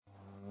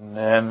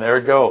And there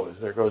it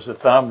goes. There goes the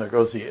thumb. There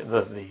goes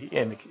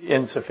the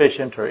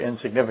insufficient or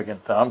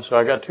insignificant thumb. So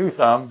I got 2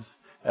 thumbs,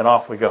 and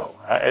off we go.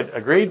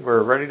 Agreed?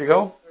 We're ready to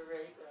go? We're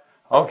ready to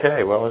go.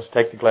 Okay, well, let's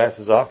take the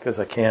glasses off because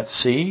I can't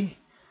see.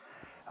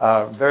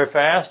 Very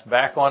fast.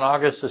 Back on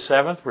August the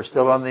 7th. We're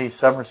still on the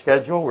summer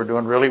schedule. We're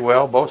doing really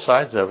well, both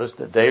sides of us.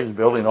 Dave's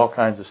building all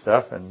kinds of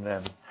stuff,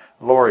 and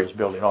Lori's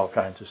building all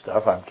kinds of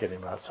stuff. I'm kidding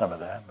about some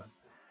of that, but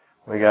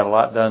we got a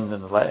lot done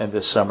in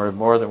this summer,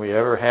 more than we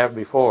ever have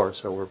before,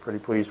 so we're pretty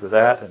pleased with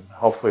that, and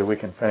hopefully we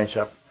can finish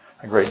up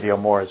a great deal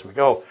more as we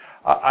go.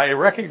 I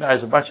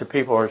recognize a bunch of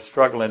people are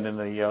struggling in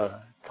the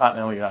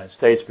continental United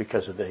States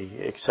because of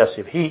the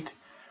excessive heat,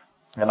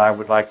 and I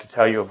would like to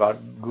tell you about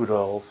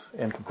Goodall's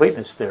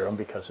incompleteness theorem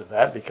because of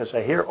that, because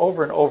I hear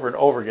over and over and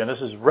over again,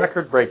 this is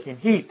record-breaking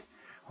heat.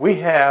 We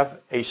have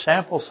a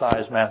sample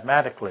size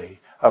mathematically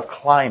of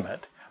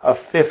climate of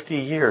 50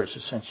 years,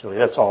 essentially.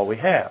 That's all we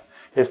have.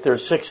 If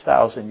there's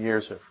 6,000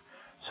 years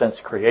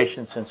since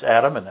creation, since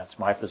Adam, and that's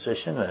my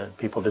position, and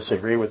people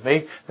disagree with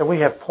me, then we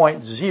have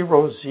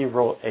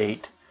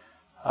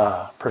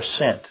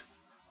 0.008%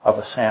 of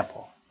a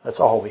sample.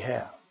 That's all we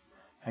have.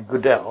 And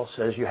Goodell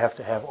says you have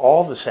to have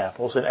all the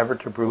samples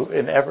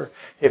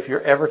if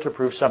you're ever to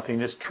prove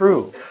something is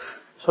true.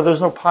 So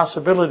there's no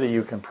possibility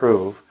you can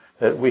prove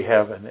that we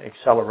have an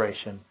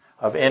acceleration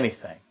of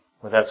anything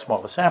with that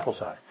small a sample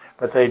size.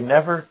 But they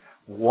never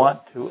want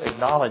to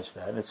acknowledge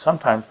that. And it's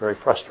sometimes very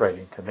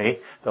frustrating to me.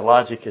 The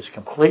logic is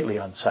completely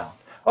unsound.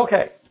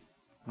 Okay,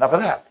 enough of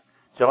that.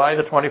 July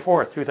the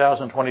 24th,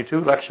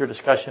 2022, lecture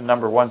discussion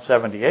number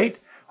 178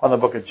 on the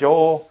book of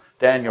Joel,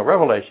 Daniel,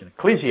 Revelation,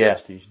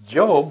 Ecclesiastes,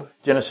 Job,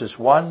 Genesis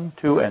 1,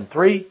 2, and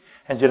 3,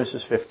 and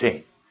Genesis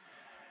 15.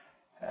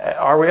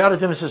 Are we out of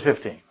Genesis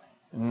 15?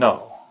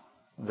 No.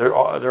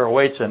 There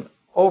awaits an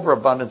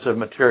overabundance of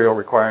material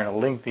requiring a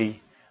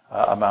lengthy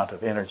amount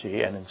of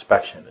energy and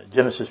inspection.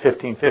 Genesis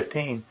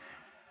 15:15.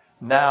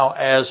 Now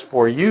as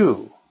for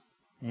you,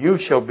 you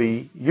shall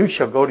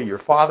go to your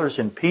fathers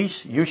in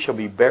peace. You shall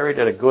be buried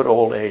at a good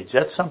old age.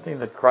 That's something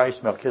that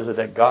Christ,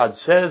 Melchizedek, God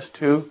says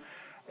to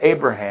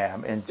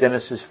Abraham in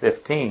Genesis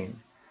 15.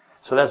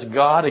 So that's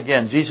God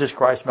again. Jesus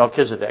Christ,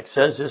 Melchizedek,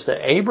 says this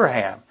to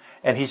Abraham.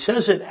 And he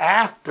says it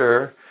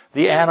after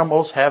the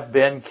animals have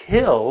been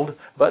killed,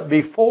 but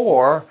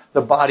before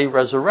the body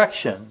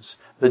resurrections.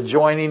 The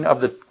joining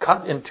of the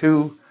cut in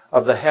two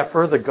of the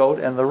heifer, the goat,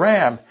 and the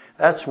ram.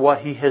 That's what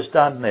he has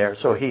done there.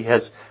 So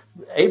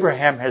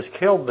Abraham has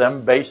killed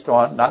them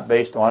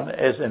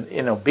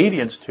in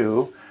obedience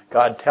to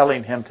God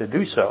telling him to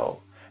do so.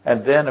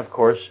 And then, of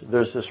course,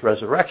 there's this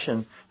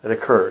resurrection that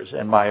occurs.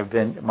 In my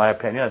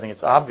opinion, I think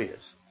it's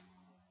obvious.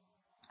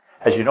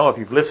 As you know, if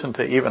you've listened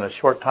to even a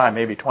short time,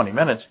 maybe 20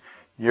 minutes,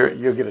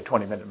 you'll get a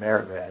 20-minute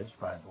merit badge,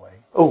 by the way.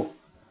 Oh.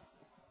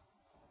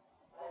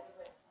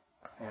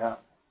 Yeah.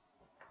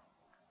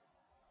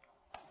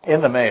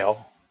 In the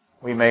mail.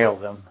 We mail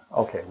them.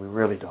 Okay, we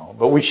really don't.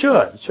 But we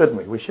should, shouldn't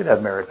we? We should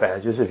have merit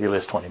badges if you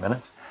listen 20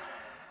 minutes.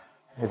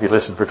 If you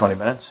listen for 20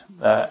 minutes.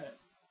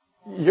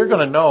 You're going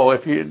to know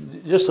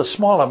just a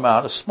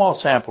small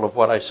sample of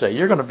what I say,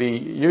 you're going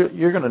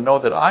to know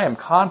that I am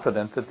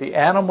confident that the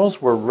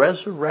animals were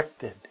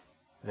resurrected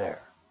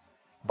there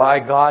by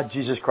God,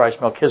 Jesus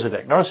Christ,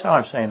 Melchizedek. Notice how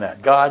I'm saying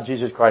that. God,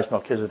 Jesus Christ,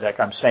 Melchizedek.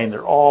 I'm saying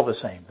they're all the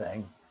same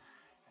thing.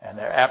 And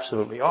they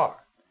absolutely are.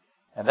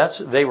 And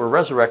they were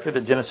resurrected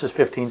in Genesis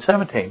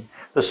 15:17.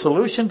 The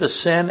solution to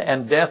sin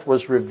and death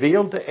was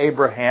revealed to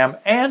Abraham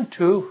and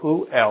to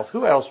who else?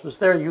 Who else was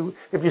there?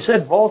 If you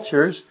said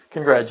vultures,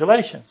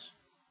 congratulations.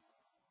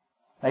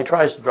 And he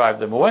tries to drive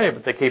them away,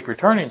 but they keep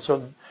returning.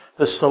 So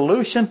the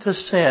solution to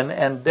sin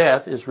and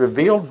death is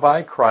revealed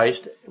by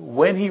Christ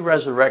when he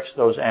resurrects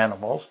those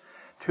animals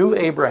to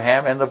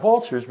Abraham and the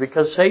vultures,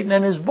 because Satan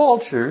and his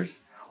vultures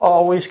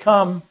always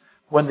come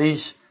when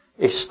these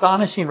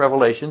astonishing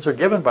revelations are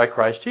given by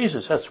Christ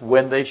Jesus. That's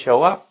when they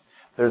show up.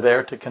 They're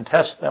there to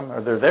contest them,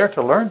 or they're there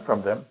to learn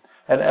from them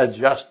and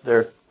adjust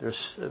their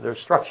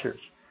structures.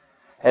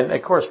 And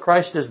of course,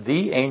 Christ is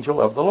the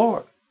angel of the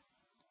Lord.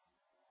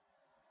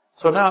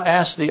 So now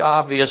ask the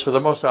obvious, or the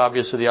most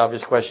obvious of the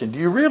obvious question. Do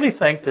you really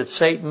think that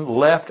Satan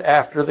left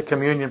after the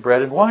communion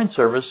bread and wine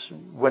service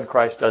when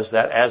Christ does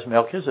that as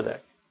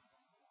Melchizedek?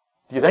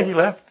 Do you think he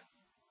left?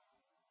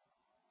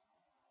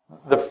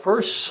 The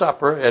first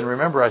supper, and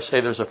remember I say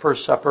there's a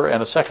first supper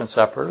and a second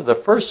supper.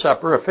 The first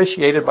supper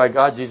officiated by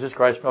God, Jesus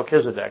Christ,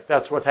 Melchizedek.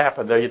 That's what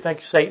happened there. You think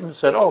Satan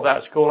said, oh,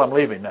 that's cool, I'm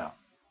leaving now.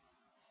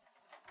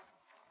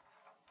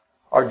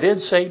 Or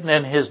did Satan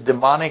and his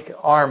demonic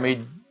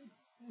army,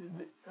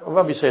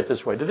 let me say it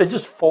this way, did they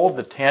just fold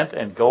the tent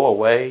and go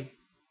away?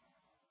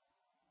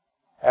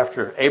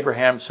 After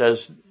Abraham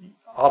says,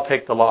 I'll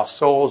take the lost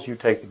souls, you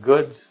take the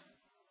goods,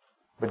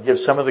 but give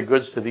some of the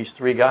goods to these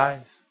three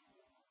guys?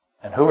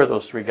 And who are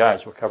those three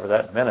guys? We'll cover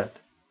that in a minute.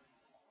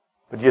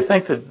 But do you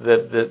think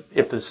that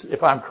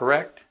if I'm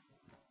correct,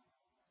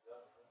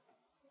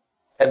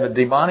 And the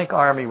demonic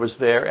army was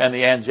there, and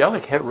the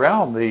angelic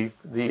realm,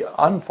 the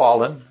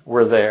unfallen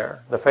were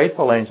there. The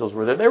faithful angels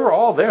were there. They were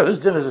all there. This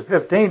is Genesis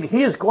 15.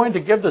 He is going to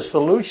give the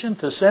solution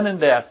to sin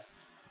and death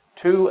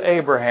to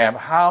Abraham.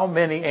 How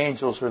many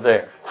angels are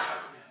there?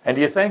 And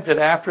do you think that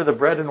after the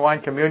bread and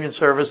wine communion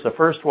service, the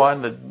first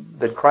one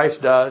that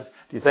Christ does,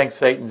 do you think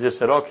Satan just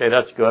said, okay,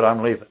 that's good,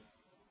 I'm leaving?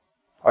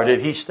 Or did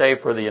he stay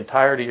for the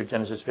entirety of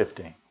Genesis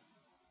 15?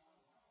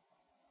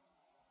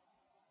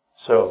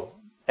 So,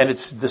 and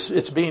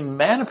it's being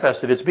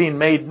manifested, it's being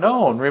made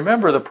known.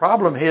 Remember, the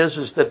problem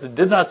is that there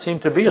did not seem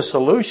to be a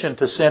solution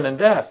to sin and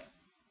death.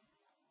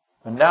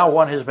 And now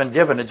one has been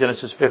given in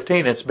Genesis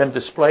 15. It's been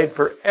displayed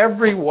for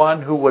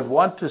everyone who would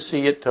want to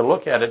see it, to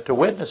look at it, to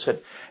witness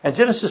it. And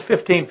Genesis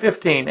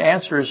 15:15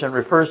 answers and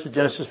refers to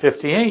Genesis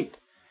 58,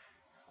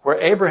 where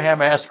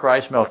Abraham asked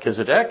Christ,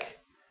 Melchizedek,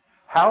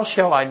 how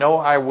shall I know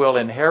I will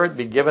inherit,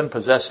 be given,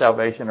 possess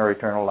salvation or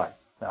eternal life?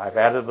 Now, I've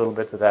added a little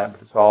bit to that,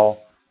 but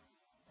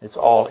it's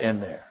all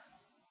in there.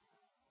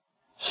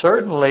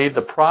 Certainly,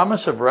 the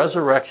promise of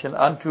resurrection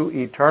unto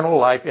eternal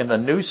life in the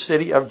new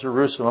city of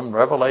Jerusalem,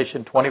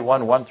 Revelation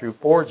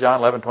 21:1-4, John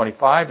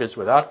 11:25, is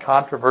without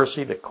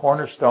controversy the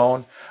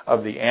cornerstone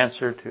of the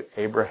answer to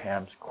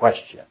Abraham's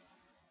question.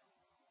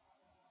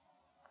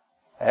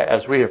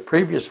 As we have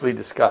previously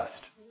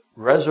discussed,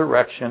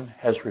 resurrection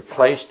has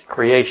replaced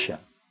creation.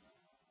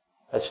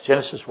 That's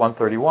Genesis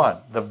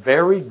 1:31. The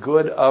very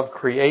good of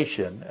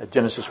creation,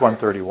 Genesis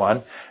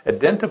 1:31,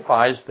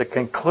 identifies the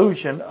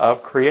conclusion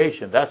of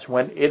creation. That's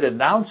when it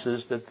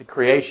announces that the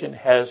creation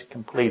has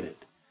completed.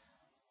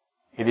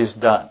 It is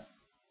done.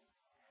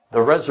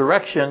 The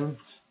resurrections,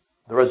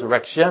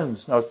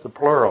 note the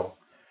plural,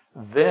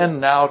 then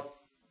now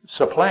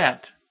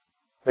supplant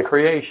the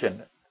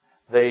creation.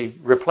 They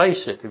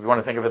replace it, if you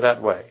want to think of it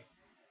that way.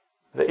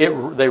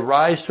 They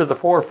rise to the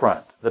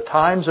forefront. The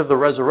times of the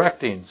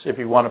resurrectings, if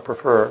you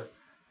prefer,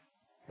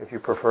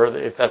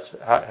 if that's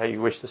how you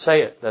wish to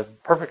say it, that's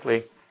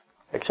perfectly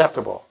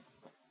acceptable.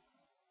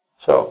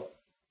 So,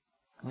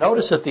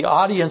 notice that the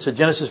audience of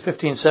Genesis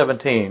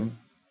 15:17,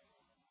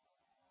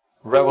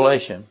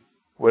 Revelation,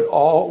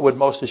 would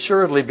most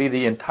assuredly be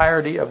the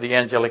entirety of the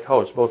angelic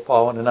host, both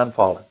fallen and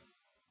unfallen.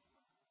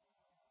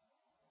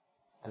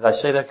 Did I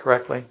say that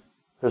correctly?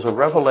 There's a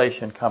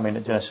revelation coming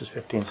in Genesis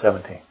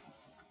 15:17.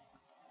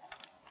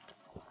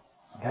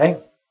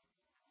 Okay?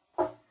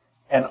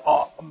 And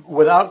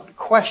without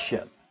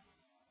question,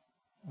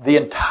 the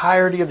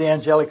entirety of the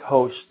angelic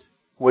host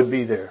would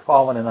be there,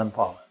 fallen and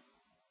unfallen.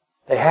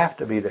 They have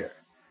to be there.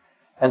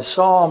 And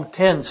Psalm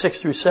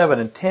 10:6-7,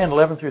 and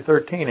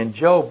 10:11-13, and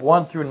Job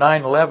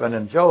 1-9-11,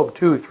 and Job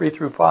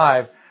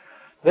 2:3-5,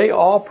 they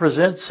all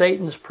present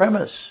Satan's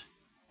premise.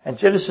 And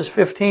Genesis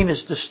 15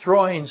 is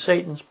destroying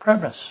Satan's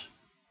premise.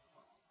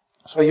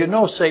 So you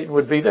know Satan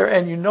would be there,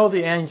 and you know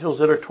the angels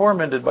that are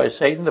tormented by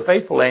Satan, the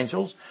faithful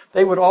angels,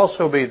 they would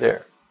also be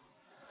there.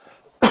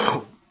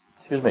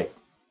 Excuse me.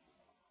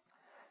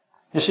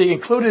 You see,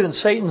 included in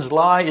Satan's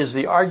lie is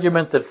the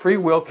argument that free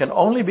will can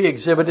only be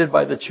exhibited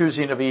by the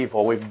choosing of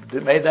evil. We've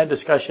made that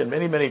discussion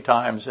many, many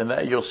times, and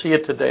that you'll see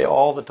it today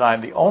all the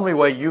time. The only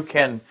way you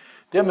can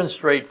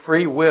demonstrate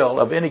free will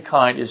of any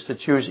kind is to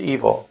choose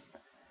evil.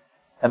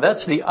 And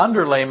that's the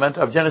underlayment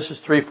of Genesis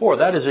 3:4.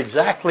 That is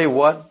exactly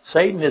what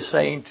Satan is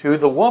saying to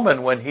the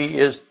woman when he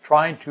is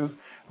trying to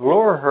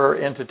lure her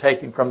into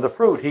taking from the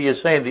fruit. He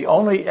is saying the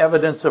only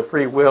evidence of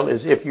free will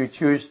is if you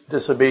choose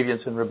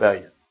disobedience and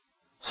rebellion.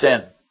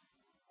 Sin.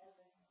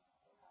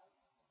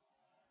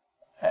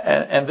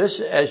 And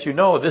this, as you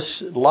know,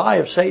 this lie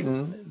of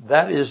Satan,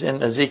 that is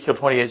in Ezekiel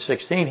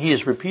 28:16. He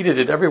has repeated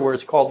it everywhere.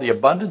 It's called the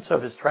abundance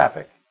of his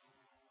traffic.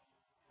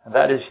 And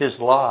that is his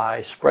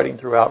lie spreading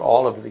throughout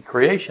all of the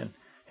creation,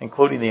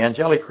 including the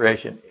angelic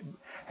creation.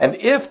 And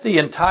if the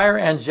entire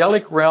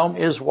angelic realm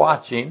is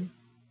watching,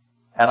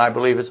 and I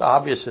believe it's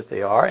obvious that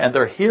they are, and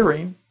they're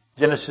hearing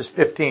Genesis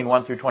 15,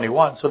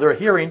 1-21, so they're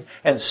hearing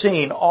and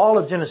seeing all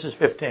of Genesis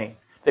 15,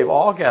 they've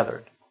all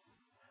gathered,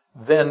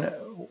 then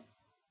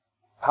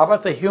how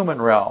about the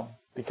human realm?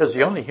 Because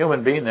the only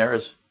human being there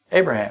is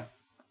Abraham.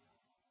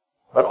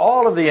 But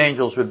all of the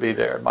angels would be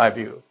there, in my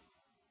view,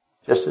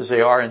 just as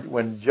they are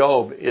when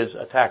Job is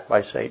attacked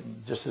by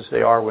Satan, just as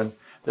they are when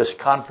this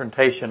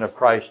confrontation of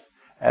Christ,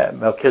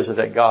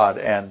 Melchizedek God,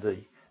 and the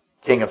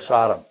king of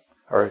Sodom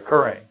are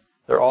occurring.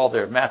 They're all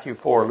there. Matthew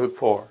 4, Luke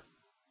 4,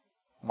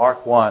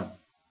 Mark 1.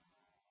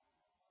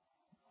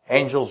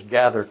 Angels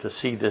gather to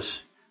see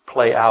this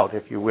play out,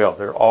 if you will.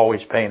 They're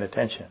always paying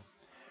attention.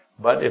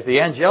 But if the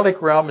angelic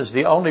realm is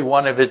the only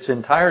one of its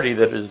entirety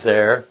that is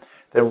there,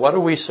 then what do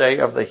we say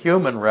of the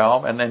human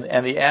realm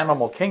and the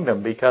animal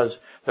kingdom? Because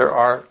there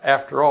are,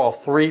 after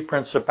all, 3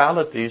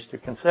 principalities to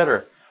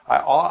consider.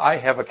 I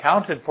have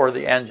accounted for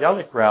the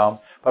angelic realm,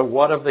 but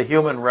what of the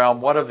human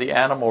realm? What of the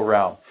animal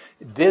realm?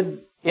 Did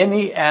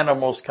any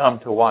animals come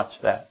to watch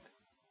that?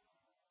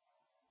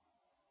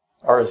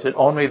 Or is it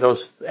only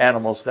those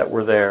animals that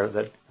were there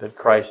that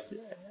Christ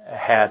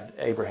had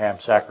Abraham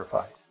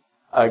sacrifice?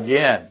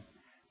 Again,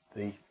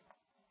 the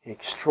The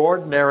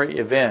extraordinary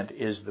event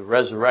is the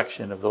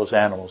resurrection of those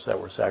animals that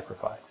were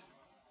sacrificed.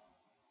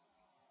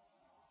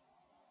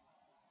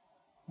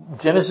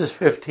 Genesis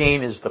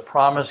 15 is the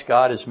promise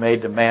God has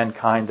made to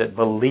mankind that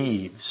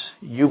believes.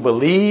 You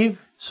believe,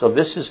 so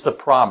this is the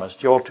promise.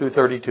 Joel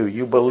 2:32.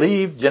 You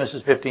believe,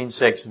 Genesis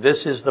 15:6.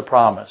 This is the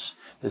promise.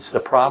 It's the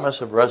promise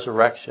of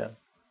resurrection.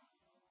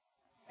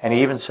 And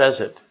he even says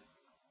it.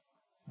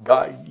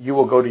 God, you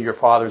will go to your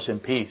fathers in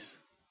peace.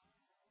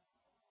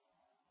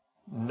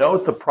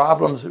 Note the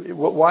problems.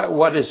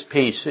 What is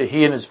peace?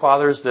 He and his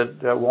fathers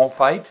that won't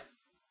fight?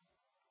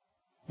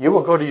 You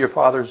will go to your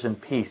fathers in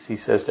peace, he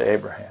says to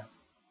Abraham.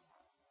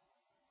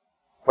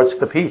 What's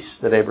the peace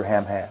that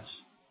Abraham has?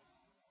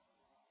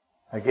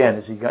 Again,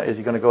 is he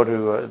going to go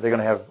to, they're going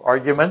to have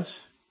arguments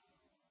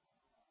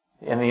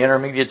in the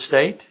intermediate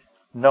state?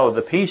 No,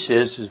 the peace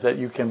is that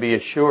you can be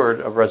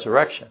assured of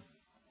resurrection.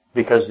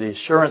 Because the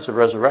assurance of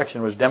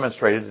resurrection was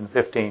demonstrated in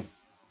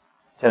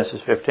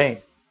Genesis 15.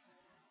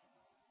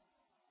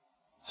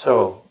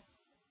 So,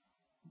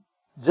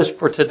 just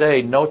for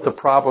today, note the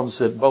problems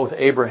that both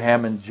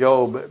Abraham and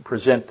Job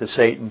present to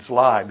Satan's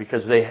lie,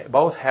 because they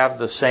both have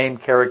the same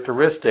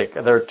characteristic.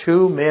 They're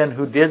two men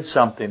who did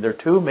something. They're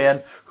two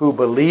men who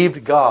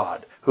believed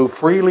God, who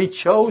freely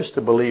chose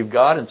to believe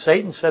God, and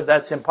Satan said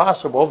that's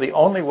impossible. The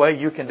only way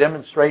you can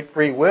demonstrate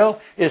free will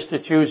is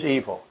to choose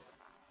evil.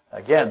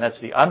 Again, that's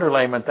the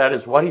underlayment. That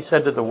is what he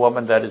said to the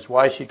woman. That is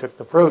why she took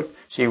the fruit.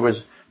 She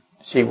was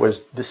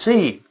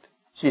deceived.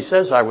 She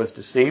says, I was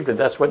deceived, and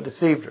that's what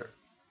deceived her.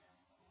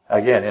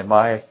 Again, in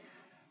my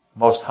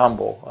most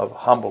humble of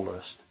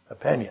humblest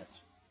opinions.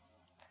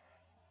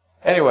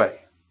 Anyway,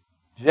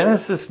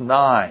 Genesis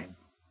 9,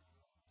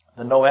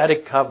 the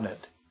Noahic covenant,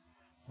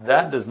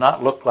 that does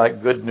not look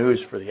like good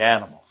news for the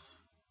animals.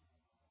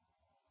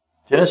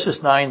 Genesis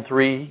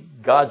 9:3,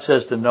 God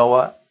says to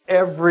Noah,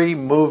 every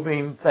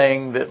moving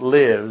thing that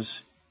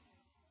lives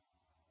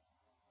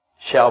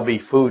shall be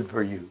food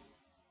for you.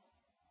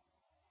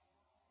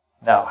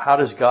 Now, how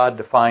does God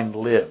define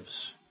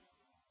lives?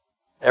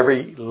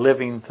 Every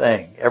living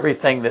thing,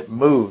 everything that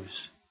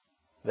moves,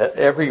 that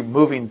every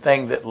moving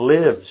thing that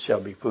lives shall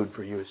be food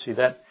for you. See,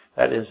 that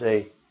is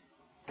a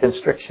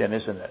constriction,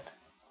 isn't it?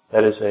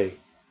 That is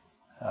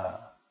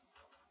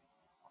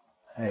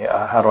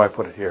how do I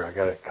put it here? I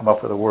got to come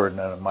up with a word,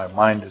 and my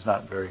mind is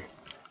not very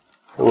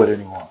fluid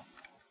anymore.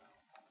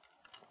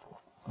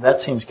 That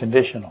seems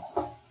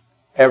conditional.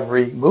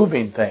 Every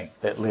moving thing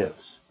that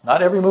lives.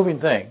 Not every moving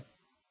thing.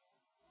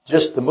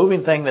 Just the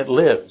moving thing that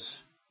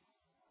lives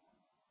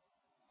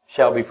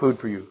shall be food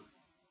for you.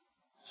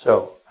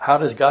 So, how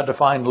does God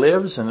define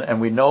lives? And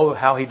we know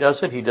how He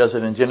does it. He does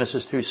it in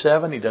Genesis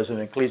 2:7. He does it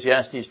in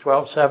Ecclesiastes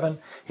 12:7.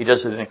 He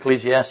does it in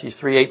Ecclesiastes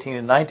 3:18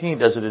 and 19. He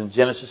does it in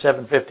Genesis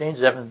 7:15,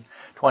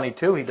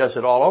 7:22. He does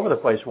it all over the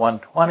place.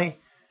 1:20,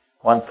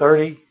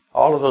 1:30,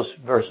 all of those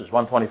verses.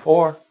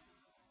 1:24.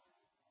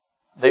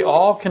 They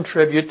all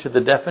contribute to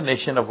the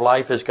definition of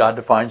life as God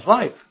defines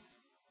life.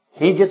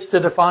 He gets to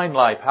define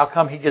life. How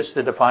come He gets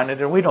to define it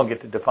and we don't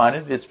get to define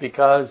it? It's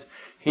because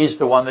He's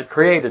the one that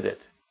created it.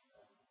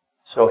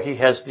 So He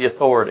has the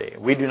authority.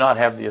 We do not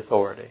have the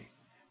authority.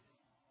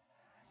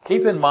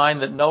 Keep in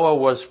mind that Noah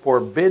was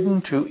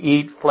forbidden to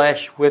eat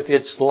flesh with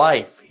its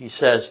life, he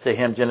says to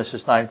him,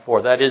 Genesis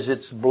 9:4. That is,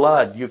 its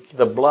blood.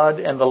 The blood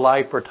and the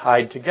life are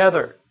tied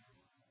together.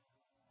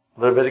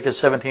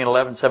 Leviticus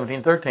 17:11,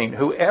 17:13.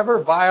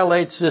 Whoever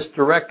violates this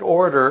direct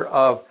order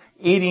of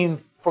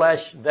eating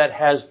flesh that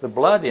has the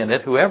blood in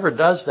it, whoever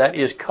does that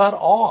is cut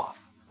off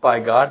by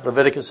God,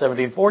 Leviticus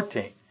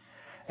 17:14.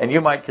 And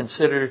you might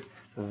consider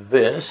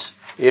this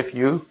if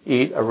you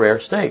eat a rare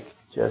steak.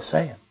 Just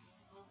saying.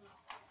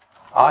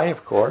 I,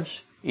 of course,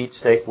 eat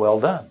steak well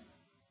done.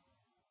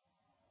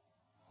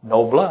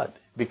 No blood,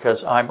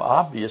 because I'm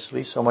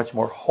obviously so much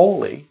more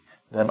holy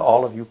than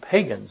all of you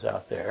pagans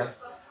out there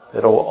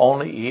that will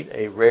only eat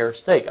a rare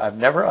steak. I've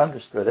never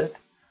understood it.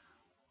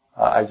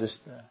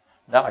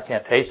 Now I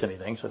can't taste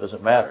anything, so it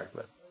doesn't matter.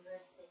 But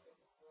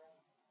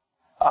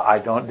I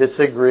don't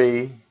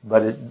disagree,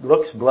 but it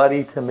looks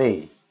bloody to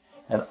me.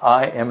 And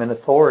I am in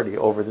authority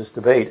over this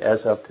debate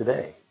as of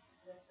today.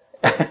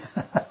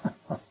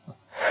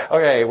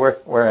 Okay,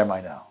 where am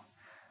I now?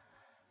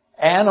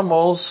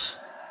 Animals.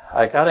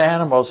 I got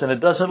animals, and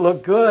it doesn't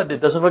look good. It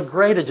doesn't look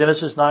great at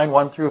Genesis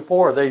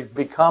 9:1-4. They've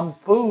become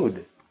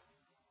food.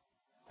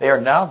 They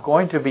are now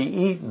going to be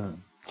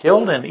eaten,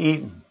 killed and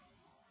eaten.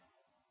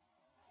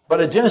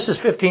 But at Genesis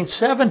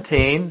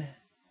 15:17,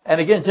 and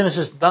again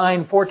Genesis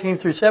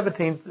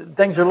 9:14-17,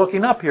 things are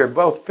looking up here,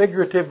 both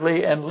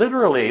figuratively and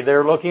literally.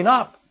 They're looking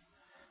up.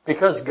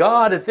 Because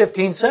God at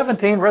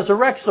 15:17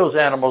 resurrects those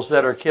animals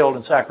that are killed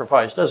and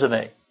sacrificed, doesn't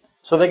He?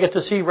 So they get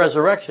to see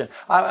resurrection.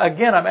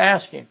 Again, I'm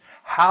asking,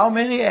 how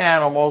many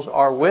animals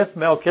are with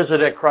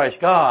Melchizedek, Christ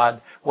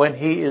God, when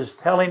He is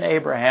telling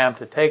Abraham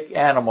to take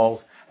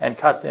animals and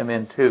cut them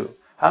in two?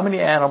 How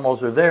many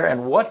animals are there,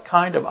 and what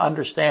kind of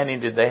understanding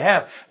did they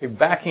have?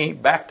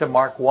 Backing back to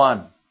Mark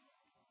 1.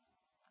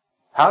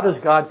 How does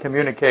God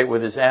communicate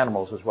with His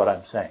animals is what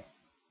I'm saying.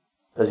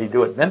 Does He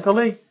do it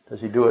mentally?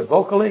 Does He do it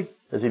vocally?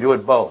 Does he do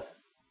it both?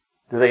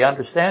 Do they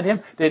understand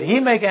him? Did he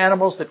make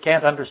animals that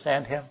can't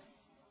understand him?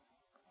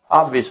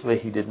 Obviously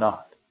he did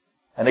not.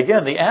 And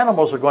again, the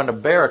animals are going to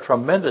bear a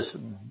tremendous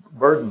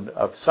burden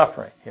of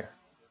suffering here.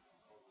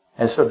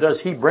 And so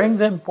does he bring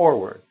them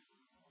forward?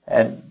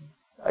 And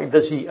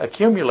does he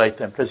accumulate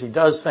them? Because he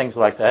does things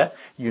like that.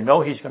 You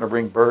know he's going to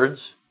bring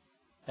birds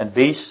and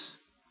beasts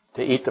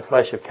to eat the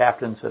flesh of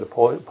captains that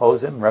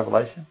oppose him in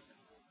Revelation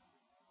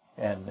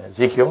and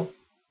Ezekiel.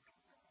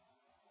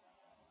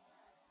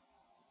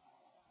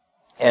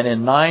 And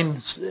in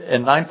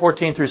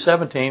 9:14 through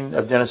 17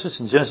 of Genesis,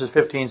 in Genesis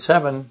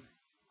 15:7,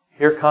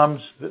 here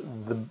comes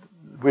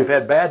we've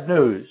had bad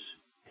news.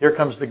 Here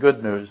comes the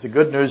good news. The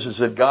good news is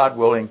that God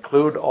will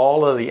include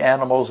all of the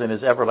animals in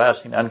His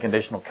everlasting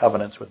unconditional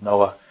covenants with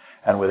Noah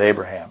and with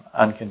Abraham.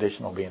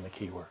 Unconditional being the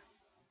key word.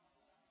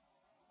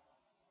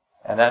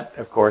 And that,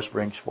 of course,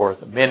 brings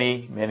forth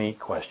many, many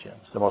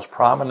questions. The most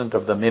prominent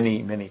of the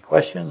many, many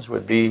questions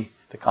would be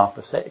the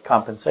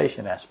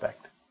compensation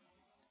aspect,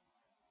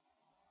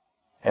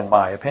 in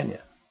my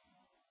opinion.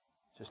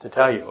 Just to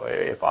tell you,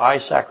 if I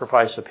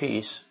sacrifice a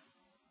piece,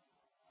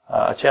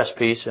 a chess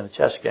piece in a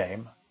chess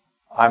game,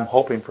 I'm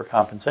hoping for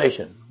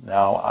compensation.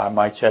 Now,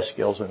 my chess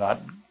skills are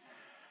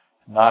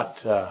not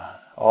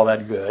all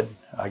that good.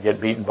 I get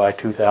beaten by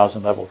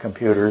 2,000 level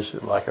computers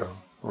like a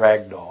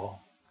rag doll.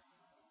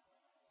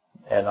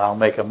 And I'll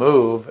make a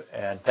move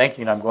and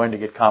thinking I'm going to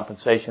get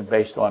compensation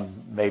based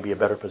on maybe a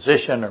better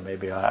position, or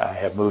maybe I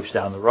have moves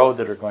down the road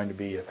that are going to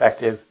be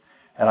effective,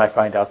 and I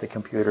find out the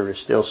computer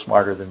is still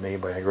smarter than me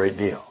by a great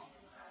deal.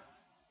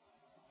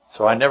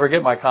 So I never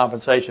get my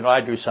compensation. Well,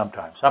 I do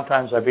sometimes.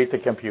 Sometimes I beat the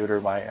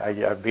computer.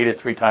 I beat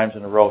it 3 times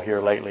in a row here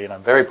lately, and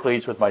I'm very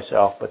pleased with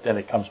myself, but then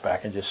it comes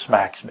back and just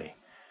smacks me.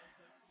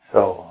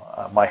 So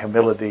my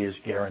humility is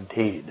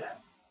guaranteed.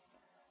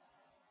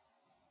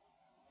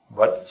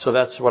 So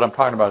that's what I'm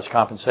talking about is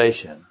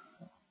compensation.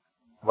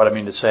 What I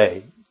mean to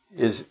say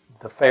is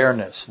the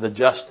fairness, the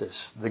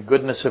justice, the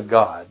goodness of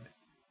God.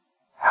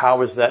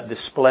 How is that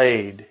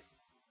displayed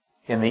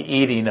in the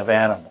eating of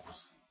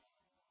animals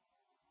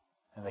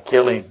and the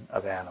killing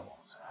of animals?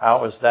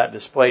 How is that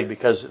displayed?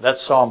 Because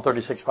that's Psalm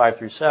 36, 5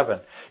 through 7.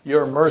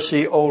 Your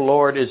mercy, O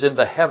Lord, is in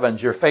the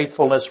heavens. Your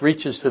faithfulness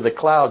reaches to the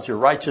clouds. Your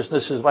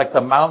righteousness is like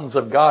the mountains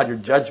of God. Your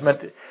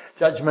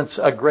judgment's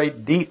a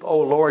great deep,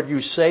 O Lord.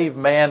 You save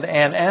man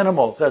and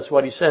animals. That's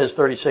what he says,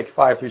 36,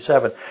 5 through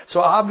 7.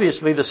 So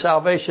obviously the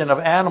salvation of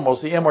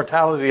animals, the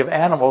immortality of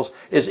animals,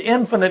 is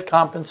infinite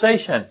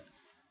compensation.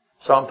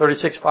 Psalm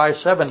 36, 5,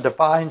 7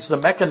 defines the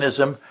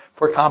mechanism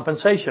for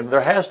compensation.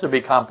 There has to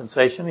be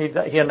compensation.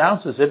 He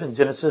announces it in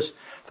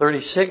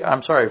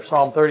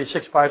Psalm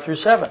 36, 5 through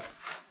 7.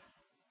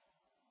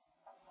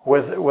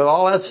 With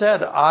all that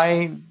said,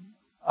 I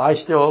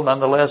still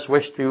nonetheless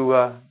wish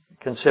to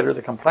consider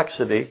the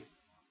complexity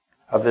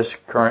of this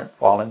current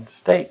fallen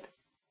state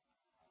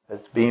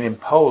that's being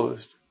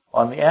imposed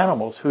on the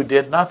animals who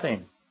did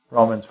nothing.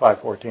 Romans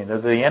 5:14.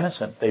 They're the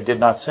innocent. They did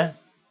not sin.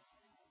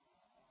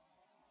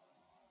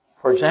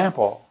 For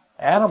example,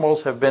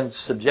 animals have been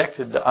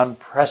subjected to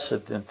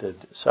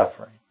unprecedented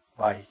suffering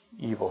by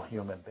evil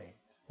human beings.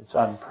 It's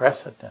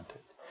unprecedented.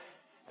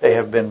 They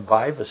have been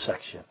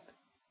vivisectioned,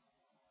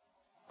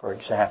 for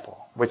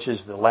example, which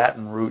is the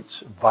Latin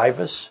roots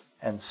vivus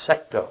and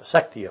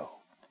sectio,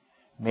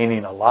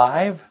 meaning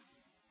alive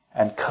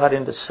and cut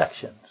into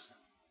sections.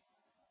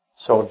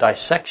 So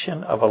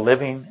dissection of a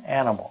living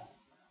animal.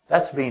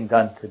 That's being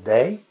done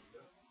today,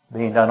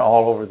 being done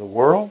all over the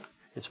world.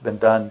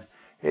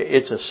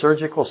 It's a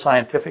surgical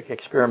scientific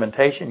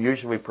experimentation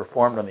usually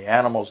performed on the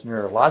animal's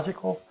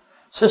neurological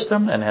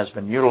system and has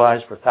been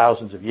utilized for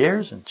thousands of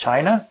years. And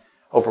China,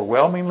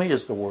 overwhelmingly,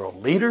 is the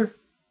world leader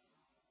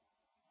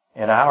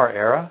in our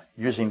era,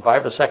 using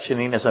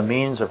vivisectioning as a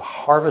means of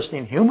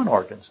harvesting human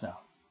organs now.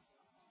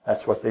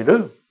 That's what they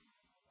do.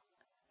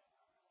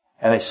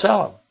 And they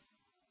sell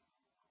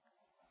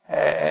them.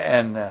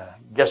 And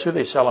guess who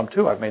they sell them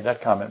to? I've made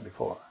that comment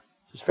before.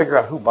 Just figure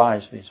out who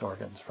buys these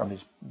organs from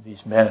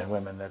these men and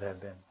women that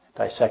have been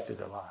dissected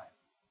alive.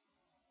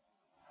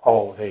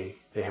 Oh, they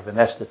have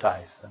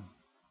anesthetized them.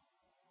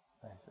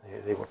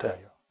 They will tell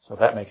you. So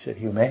that makes it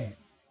humane.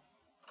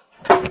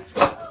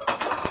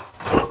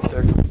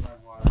 There goes my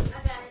water.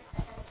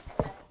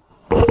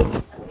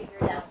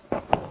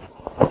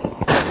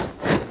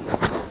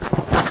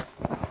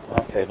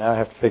 Okay, now I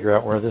have to figure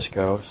out where this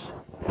goes.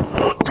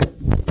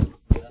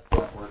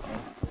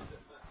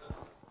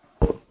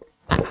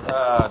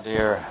 Oh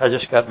dear, I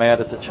just got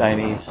mad at the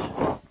Chinese.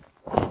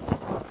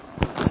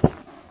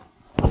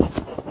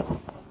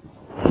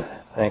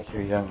 Thank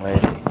you, young lady.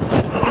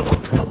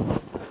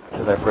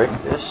 Did I break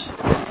this?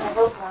 I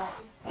hope not.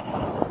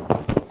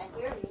 I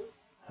hear you.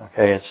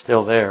 Okay, it's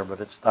still there,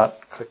 but it's not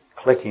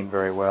clicking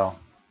very well.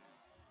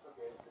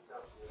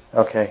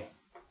 Okay.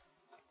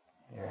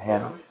 Your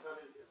hand.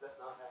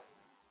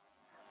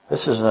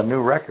 This is a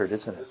new record,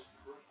 isn't it?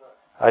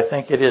 I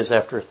think it is.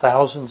 After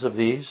thousands of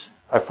these,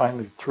 I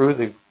finally threw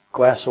the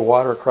glass of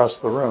water across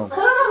the room.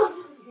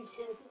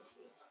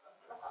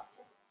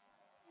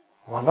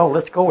 Wow. Oh no,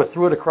 let's go. It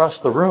threw it across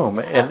the room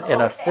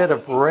in a fit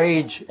of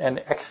rage and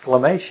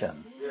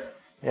exclamation.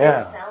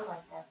 Yeah. It didn't sound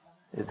like that,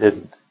 though. It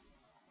didn't.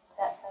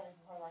 That sounded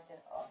more like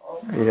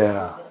an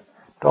Yeah.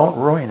 Don't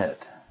ruin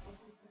it.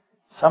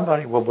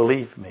 Somebody will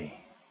believe me.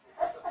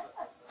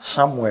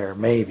 Somewhere,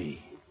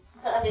 maybe.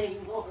 Not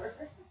anymore.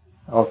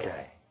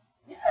 Okay.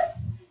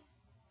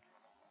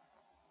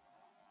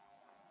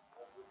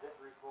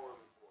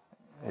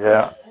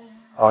 Yeah.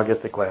 I'll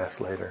get the glass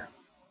later.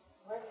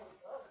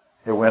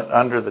 It went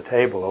under the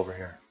table over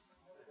here.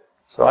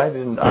 So I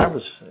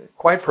was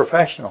quite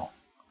professional.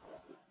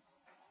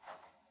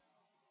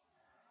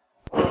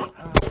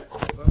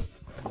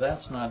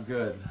 That's not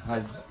good.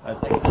 I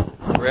think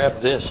I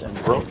grabbed this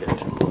and broke it.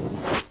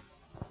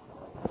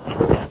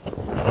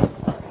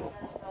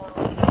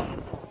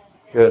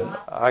 Good.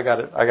 I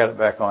got it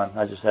back on.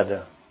 I just had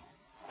to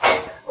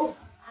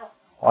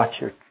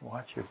watch your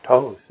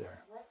toes there.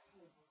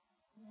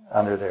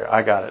 Under there.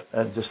 I got it.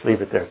 Just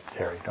leave it there,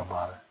 Terry. Don't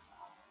bother.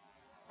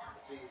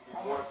 See, if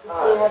you'd want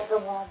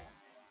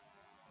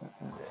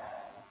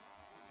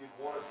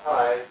to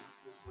tie,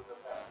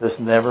 This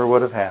never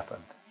would have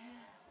happened.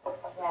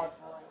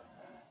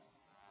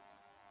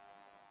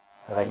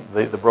 I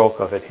think the broke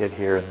of it hit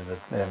here, and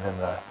then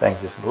the thing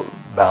just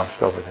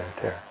bounced over there,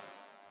 Terry.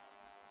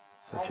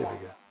 So it should be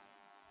good.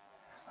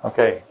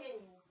 Okay.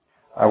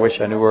 I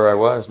wish I knew where I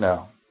was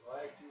now.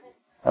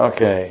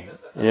 Okay.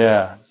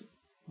 Yeah.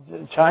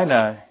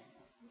 China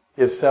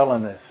is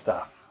selling this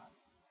stuff,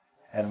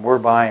 and we're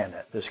buying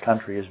it. This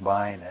country is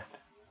buying it,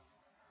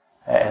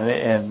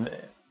 and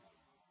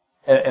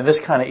this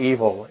kind of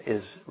evil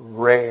is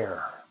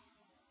rare,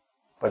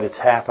 but it's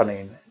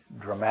happening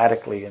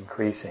dramatically,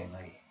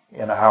 increasingly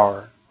in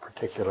our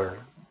particular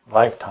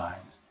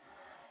lifetimes,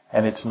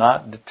 and it's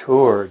not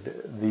detoured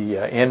the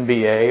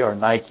NBA or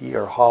Nike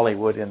or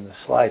Hollywood in the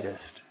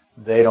slightest.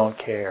 They don't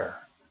care.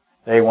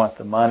 They want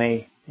the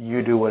money.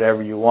 You do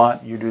whatever you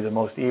want. You do the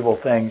most evil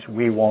things.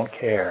 We won't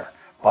care.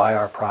 Buy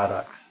our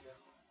products.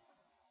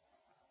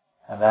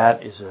 And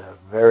that is a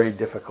very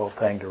difficult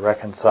thing to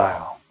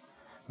reconcile.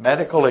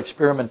 Medical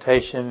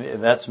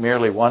experimentation, that's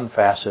merely one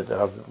facet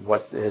of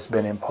what has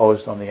been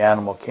imposed on the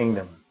animal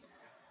kingdom.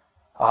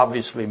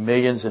 Obviously,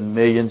 millions and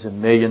millions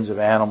and millions of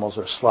animals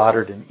are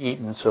slaughtered and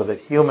eaten so that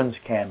humans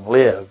can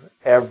live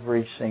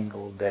every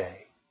single day.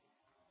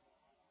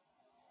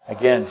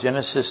 Again,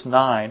 Genesis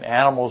 9,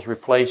 animals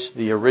replace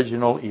the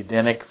original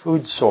Edenic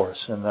food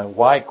source, and the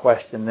why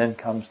question then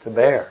comes to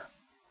bear.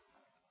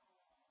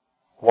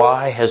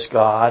 Why has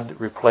God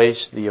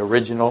replaced the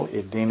original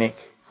Edenic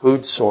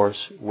food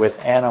source with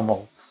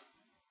animals?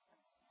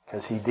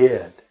 Because He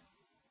did.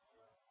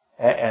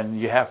 And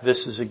you have,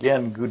 this is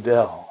again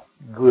Gödel,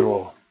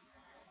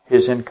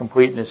 his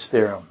incompleteness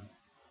theorem.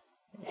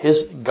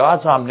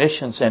 God's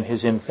omniscience and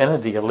His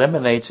infinity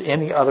eliminates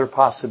any other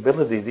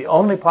possibility. The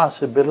only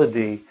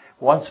possibility,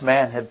 once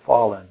man had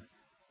fallen,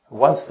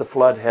 once the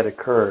flood had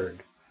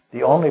occurred,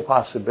 the only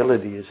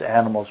possibility is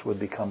animals would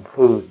become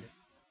food.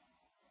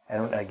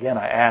 And again,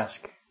 I ask,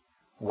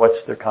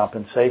 what's their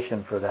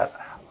compensation for that?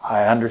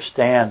 I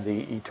understand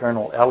the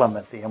eternal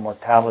element, the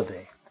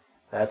immortality.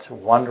 That's a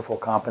wonderful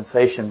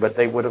compensation, but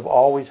they would have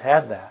always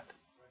had that.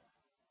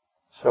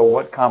 So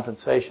what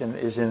compensation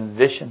is in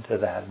addition to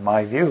that? In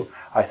my view,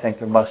 I think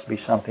there must be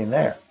something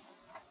there.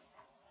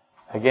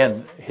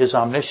 Again, His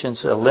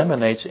omniscience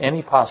eliminates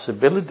any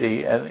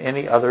possibility and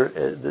any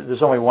other.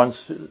 There's only one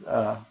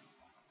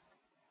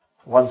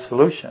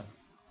solution.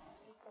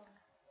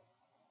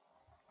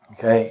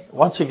 Okay.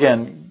 Once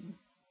again,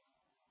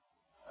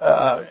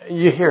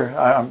 you hear.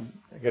 I'm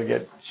gonna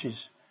get.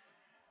 She's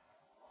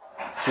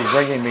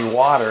bringing me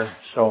water,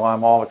 so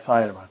I'm all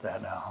excited about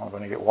that now. I'm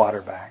going to get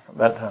water back.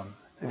 But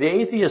the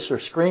atheists are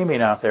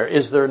screaming out there,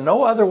 is there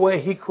no other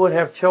way He could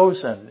have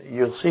chosen?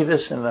 You'll see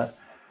this in the,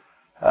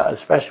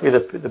 especially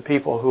the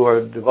people who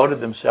are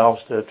devoted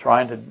themselves to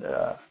trying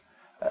to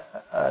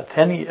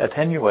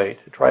attenuate,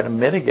 try to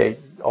mitigate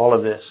all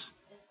of this.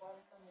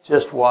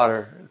 Just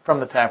water from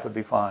the tap would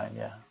be fine,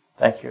 yeah.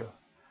 Thank you.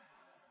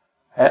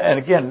 And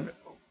again,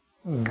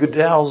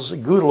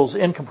 Gödel's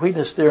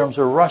incompleteness theorems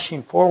are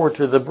rushing forward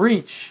to the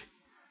breach.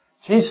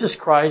 Jesus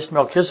Christ,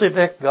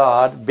 Melchizedek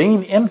God,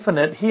 being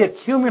infinite, He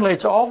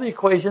accumulates all the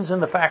equations and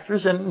the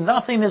factors, and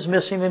nothing is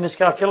missing in His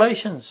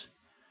calculations.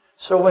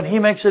 So when He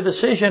makes a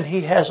decision,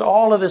 He has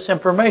all of this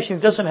information.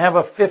 He doesn't have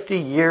a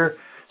 50-year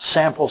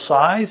sample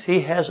size.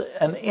 He has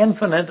an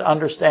infinite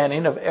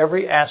understanding of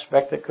every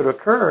aspect that could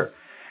occur.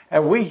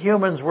 And we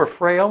humans, we're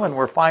frail and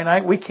we're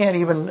finite. We can't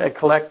even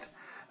collect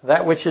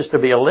that which is to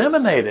be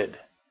eliminated.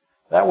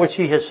 That which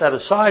He has set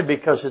aside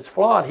because it's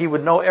flawed. He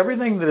would know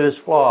everything that is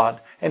flawed,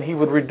 and He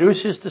would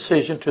reduce His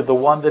decision to the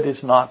one that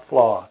is not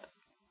flawed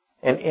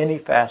in any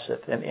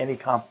facet, in any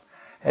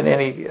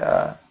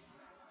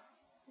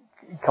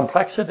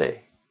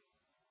complexity.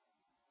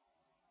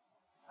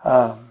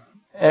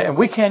 And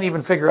we can't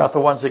even figure out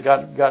the ones that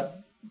got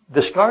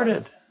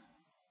discarded,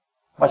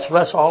 much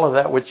less all of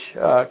that which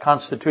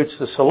constitutes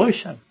the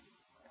solution.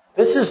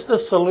 This is the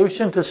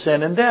solution to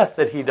sin and death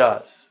that He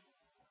does.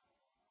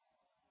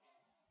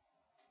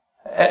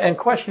 And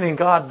questioning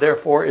God,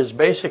 therefore, is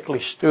basically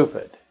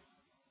stupid.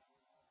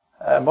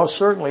 Most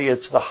certainly,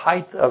 it's the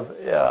height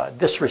of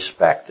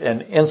disrespect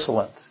and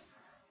insolence.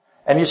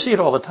 And you see it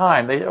all the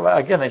time.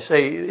 They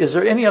say, is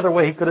there any other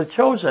way he could have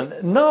chosen?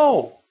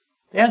 No.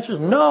 The answer is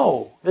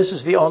no. This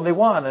is the only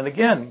one. And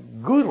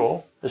again,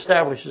 Gödel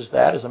establishes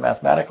that as a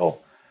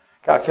mathematical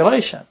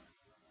calculation.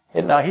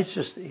 And now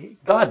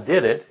God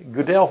did it.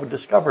 Gödel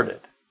discovered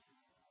it.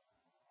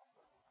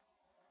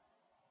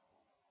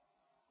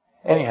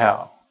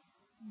 Anyhow,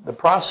 the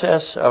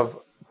process of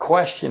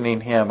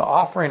questioning him,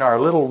 offering our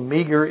little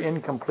meager,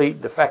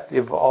 incomplete,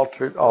 defective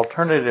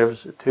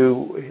alternatives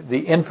to the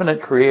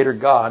infinite creator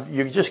God,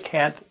 you just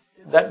can't,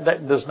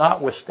 that does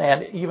not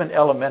withstand even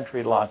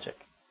elementary logic.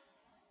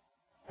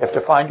 You have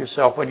to find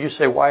yourself, when you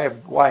say,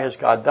 why has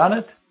God done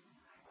it?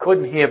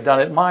 Couldn't he have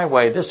done it my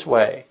way, this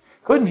way?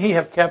 Couldn't he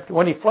have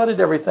when he flooded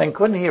everything,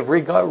 couldn't he have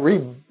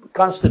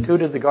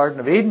reconstituted the Garden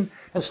of Eden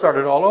and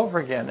started all over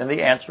again? And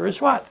the answer is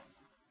what?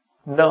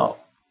 No.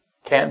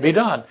 Can't be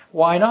done.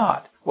 Why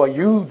not? Well,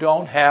 you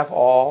don't have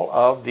all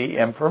of the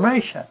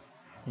information.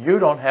 You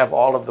don't have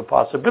all of the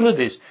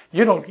possibilities.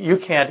 You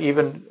can't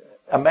even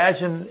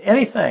imagine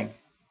anything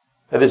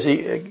that is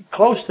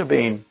close to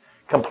being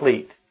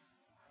complete.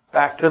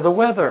 Back to the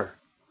weather.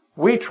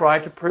 We try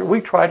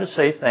to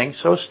say things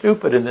so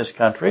stupid in this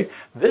country.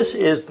 This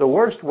is the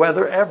worst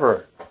weather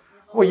ever.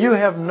 Well, you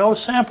have no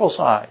sample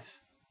size.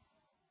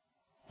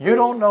 You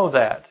don't know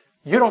that.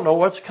 You don't know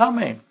what's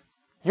coming.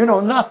 You know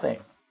nothing.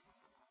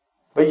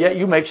 But yet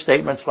you make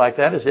statements like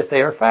that as if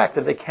they are fact,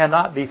 and they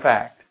cannot be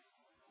fact.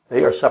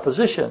 They are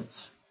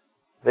suppositions.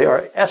 They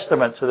are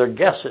estimates, or they're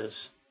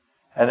guesses.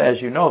 And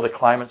as you know, the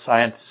climate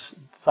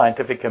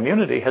scientific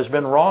community has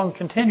been wrong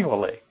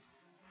continually.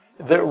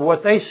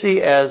 What they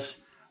see as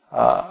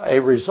a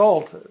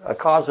result, a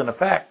cause and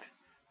effect,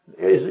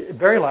 is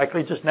very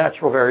likely just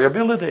natural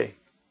variability.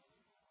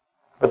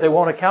 But they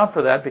won't account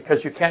for that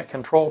because you can't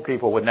control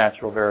people with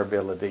natural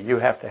variability. You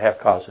have to have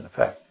cause and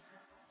effect.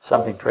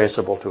 Something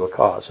traceable to a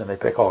cause. And they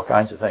pick all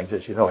kinds of things,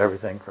 as you know,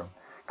 everything from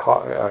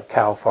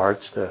cow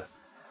farts to...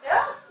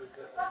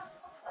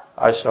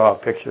 I saw a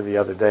picture the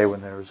other day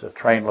when there was a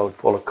trainload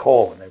full of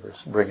coal and they were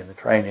bringing the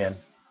train in.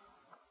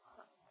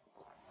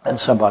 And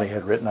somebody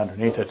had written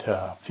underneath it,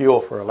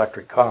 fuel for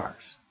electric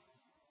cars.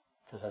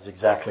 Because that's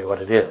exactly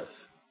what it is.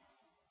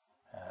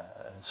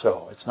 And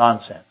so it's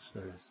nonsense.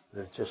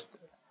 There's just...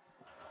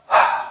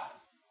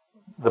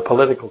 the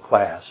political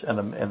class and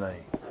the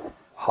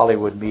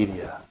Hollywood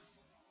media.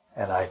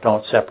 And I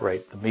don't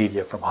separate the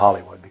media from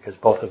Hollywood because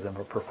both of them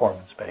are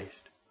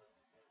performance-based.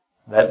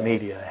 That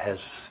media has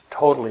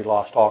totally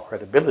lost all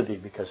credibility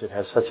because it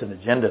has such an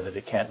agenda that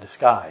it can't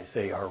disguise.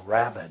 They are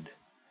rabid.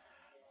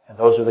 And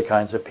those are the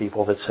kinds of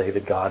people that say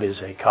that God is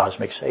a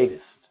cosmic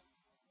sadist.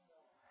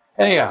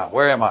 Anyhow,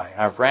 where am I?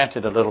 I've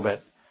ranted a little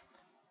bit.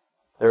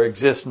 There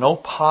exists no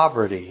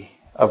poverty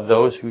of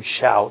those who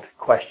shout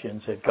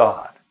questions at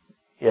God,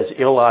 as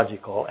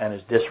illogical and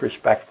as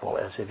disrespectful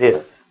as it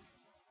is.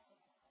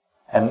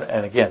 And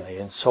again, they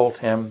insult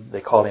him.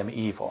 They call him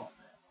evil.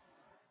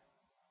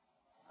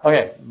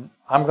 Okay,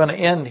 I'm going to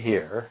end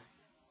here.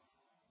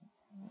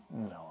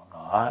 No, I'm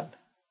not.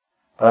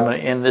 But I'm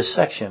going to end this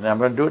section. And I'm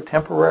going to do it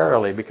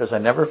temporarily because I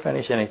never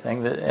finish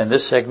anything. In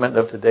this segment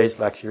of today's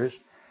lectures,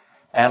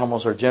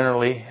 animals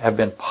have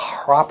been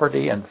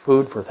property and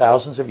food for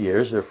thousands of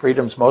years. Their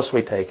freedom's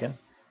mostly taken.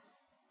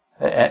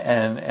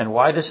 And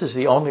why this is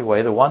the only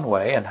way, the one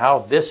way, and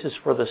how this is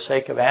for the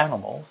sake of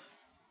animals,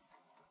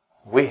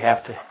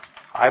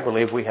 I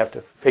believe we have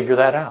to figure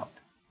that out.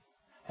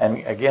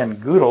 And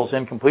again, Gödel's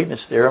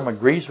incompleteness theorem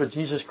agrees with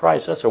Jesus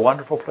Christ. That's a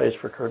wonderful place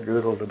for Kurt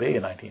Gödel to be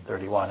in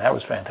 1931. That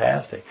was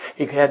fantastic.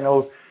 He had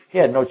no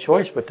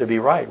choice but to be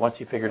right once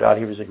he figured out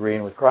he was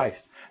agreeing with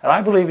Christ. And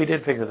I believe he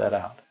did figure that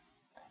out.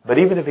 But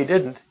even if he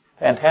didn't,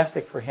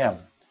 fantastic for him.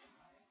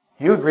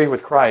 You agree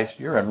with Christ,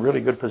 you're in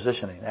really good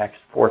positioning. Acts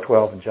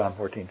 4:12 and John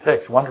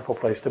 14:6. Wonderful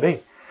place to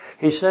be.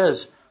 He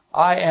says,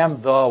 I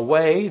am the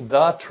way,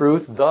 the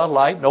truth, the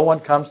light. No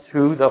one comes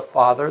to the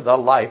Father, the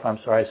life. I'm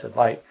sorry, I said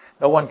light.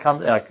 No one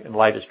comes, and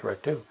light is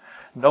correct too.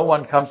 No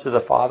one comes to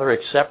the Father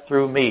except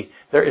through me.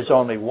 There is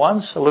only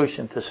one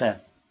solution to sin.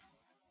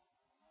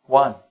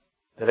 One.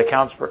 That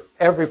accounts for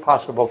every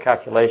possible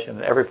calculation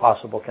and every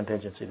possible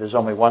contingency. There's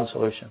only one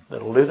solution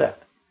that will do that.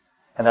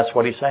 And that's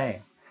what he's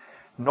saying.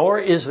 Nor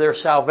is there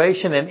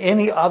salvation in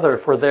any other,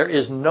 for there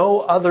is no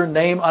other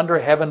name under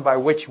heaven by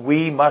which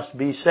we must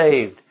be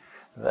saved.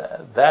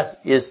 That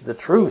is the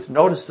truth.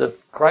 Notice that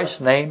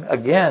Christ's name,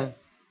 again,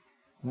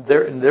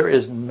 there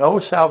is no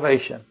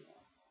salvation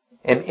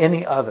in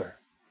any other.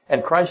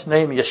 And Christ's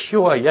name,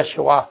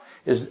 Yeshua,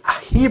 is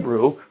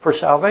Hebrew for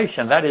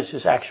salvation. That is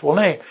his actual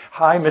name.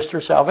 Hi,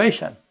 Mr.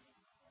 Salvation.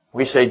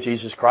 We say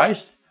Jesus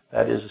Christ.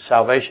 That is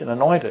salvation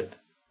anointed.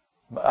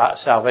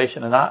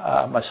 Salvation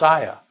and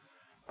Messiah.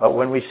 But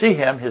when we see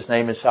him, his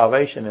name is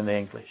salvation in the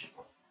English.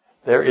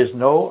 There is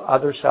no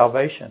other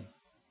salvation.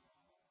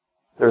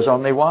 There's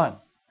only one.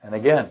 And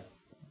again,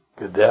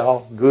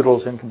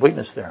 Gödel's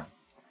incompleteness theorem.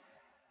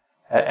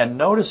 And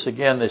notice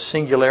again the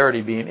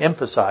singularity being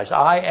emphasized.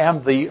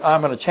 I'm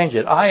going to change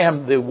it. I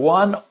am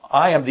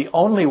the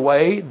only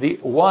way, the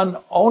one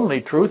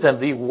only truth, and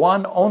the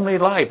one only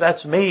life.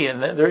 That's me,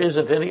 and there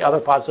isn't any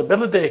other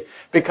possibility,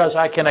 because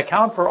I can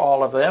account for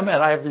all of them,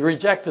 and I've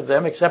rejected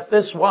them except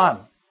this one.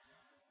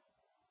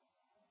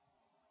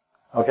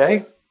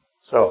 Okay?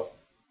 So,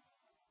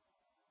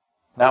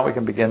 now we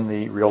can begin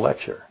the real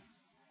lecture.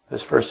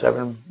 This first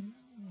 7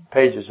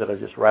 pages that I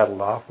just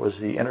rattled off was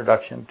the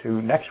introduction to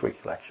next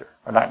week's lecture.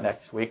 Or not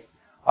next week,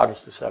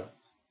 August the 7th.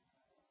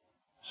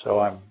 So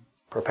I'm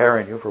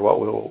preparing you for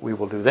what we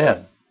will do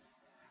then.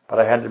 But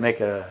I had to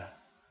make a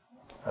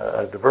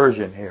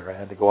diversion here. I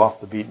had to go off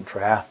the beaten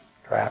trap.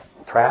 I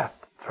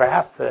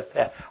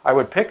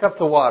would pick up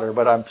the water,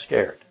 but I'm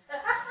scared.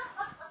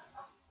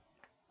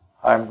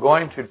 I'm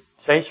going to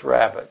chase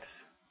rabbits.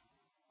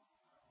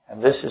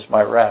 And this is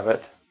my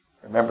rabbit.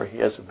 Remember, he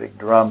has a big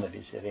drum that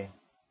he's hitting.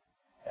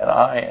 And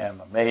I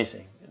am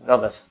amazing. No,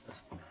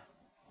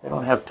 they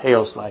don't have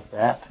tails like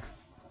that.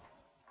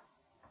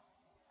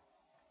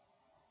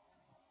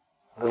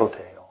 Little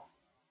tail.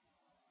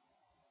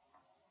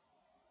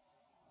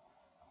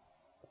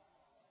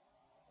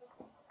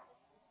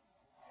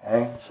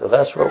 Okay, so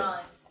that's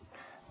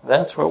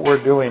what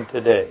we're doing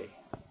today.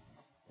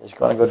 Is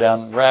going to go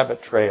down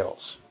rabbit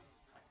trails.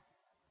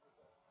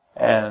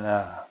 And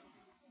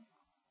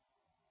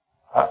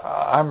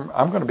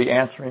I'm going to be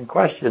answering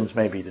questions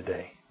maybe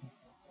today.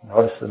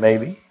 Notice the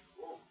maybe?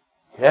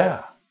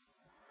 Yeah.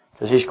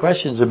 Because these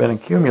questions have been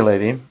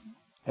accumulating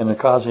and they're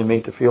causing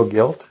me to feel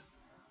guilt.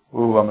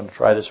 Ooh, I'm going to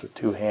try this with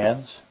 2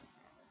 hands.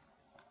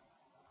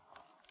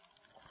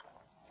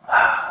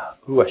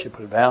 Ooh, I should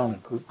put it down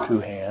and put 2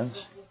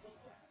 hands.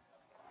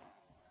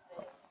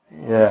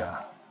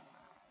 Yeah.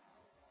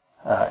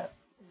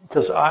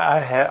 Because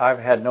I've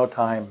had no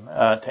time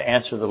to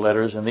answer the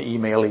letters and the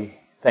emaily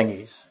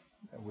thingies.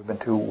 We've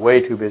been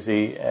way too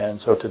busy, and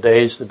so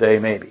today's the day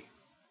maybe.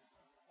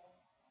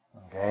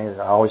 Okay,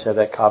 I always have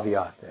that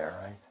caveat there,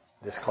 right?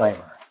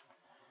 Disclaimer.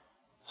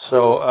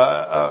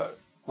 So,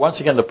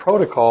 once again, the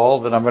protocol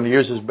that I'm going to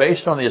use is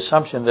based on the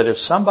assumption that if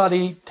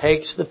somebody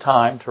takes the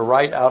time to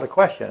write out a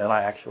question, and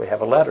I actually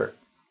have a letter,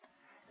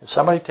 if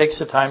somebody takes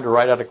the time to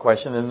write out a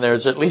question, then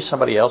there's at least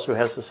somebody else who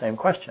has the same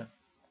question.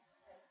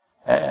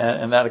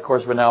 And that, of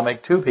course, would now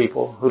make 2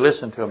 people who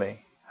listen to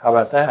me. How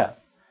about that?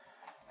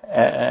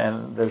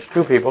 And there's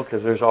 2 people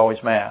because there's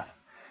always math.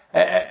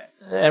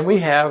 And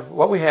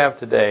what we have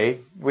today,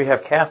 we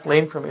have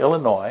Kathleen from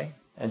Illinois,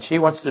 and she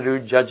wants to do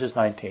Judges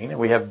 19. And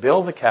we have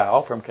Bill the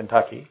Cow from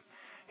Kentucky.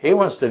 He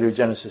wants to do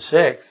Genesis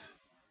 6.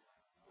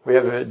 We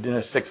have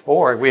Genesis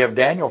 6:4. We have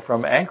Daniel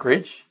from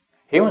Anchorage.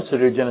 He wants to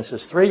do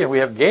Genesis 3. And we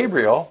have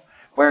Gabriel.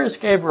 Where is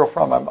Gabriel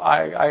from?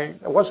 I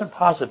wasn't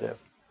positive.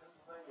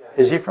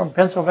 Is he from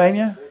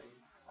Pennsylvania?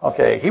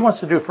 Okay, he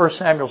wants to do 1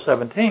 Samuel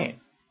 17.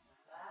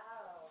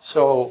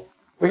 So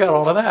we got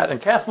all of that.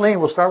 And Kathleen,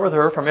 we'll start with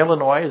her from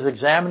Illinois, is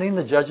examining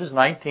the Judges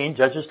 19,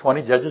 Judges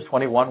 20, Judges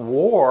 21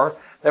 war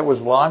that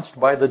was launched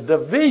by the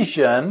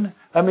division,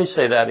 let me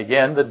say that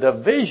again, the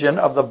division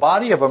of the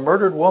body of a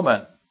murdered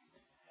woman.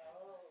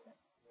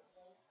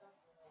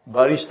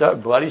 Bloody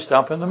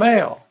stump in the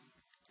mail.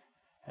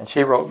 And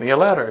she wrote me a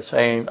letter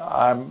saying,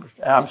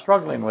 I'm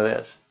struggling with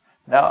this.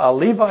 Now, a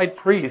Levite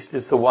priest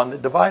is the one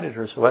that divided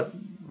her, so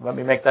let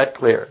me make that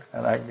clear,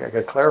 and I got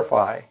to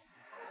clarify.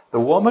 The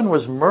woman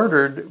was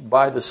murdered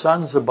by the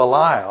sons of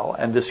Belial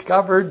and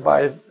discovered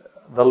by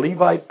the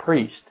Levite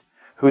priest,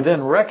 who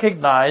then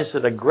recognized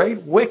that a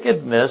great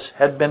wickedness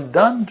had been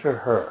done to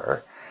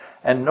her,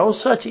 and no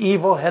such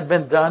evil had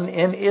been done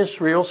in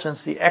Israel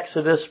since the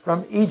Exodus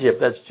from Egypt.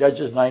 That's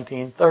Judges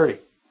 19:30.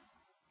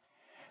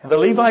 And the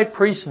Levite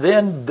priest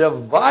then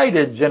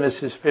divided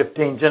Genesis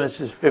 15. Did I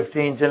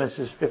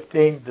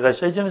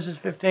say Genesis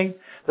 15?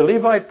 The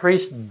Levite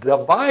priest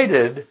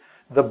divided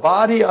the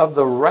body of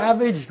the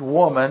ravaged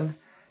woman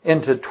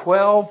into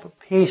 12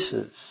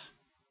 pieces,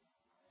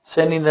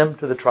 sending them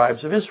to the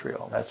tribes of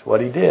Israel. That's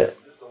what he did.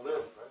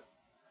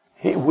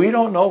 We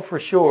don't know for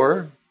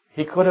sure.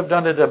 He could have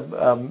done it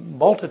a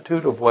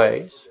multitude of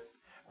ways.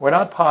 We're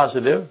not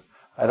positive.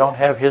 I don't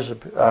have his...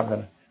 I'm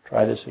going to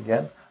try this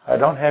again. I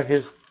don't have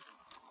his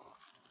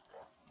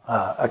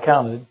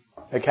accounting.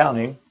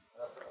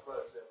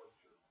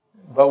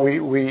 But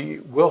we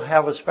will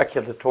have a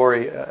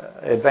speculatory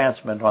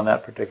advancement on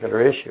that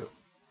particular issue.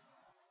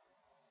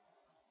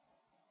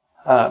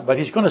 But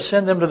he's going to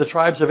send them to the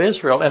tribes of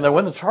Israel. And then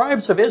when the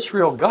tribes of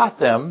Israel got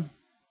them,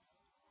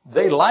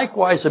 they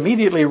likewise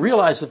immediately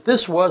realized that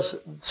this was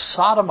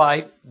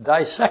sodomite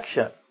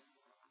dissection.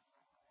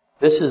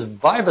 This is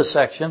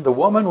vivisection. The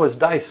woman was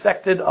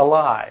dissected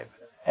alive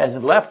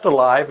and left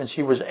alive, and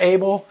she was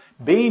able,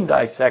 being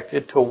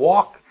dissected, to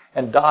walk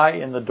and die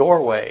in the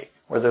doorway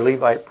where the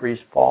Levite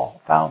priest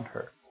found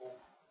her.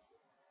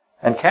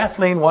 And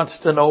Kathleen wants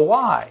to know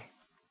why.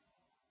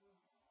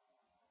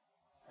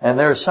 And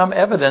there is some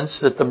evidence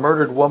that the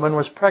murdered woman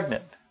was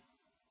pregnant.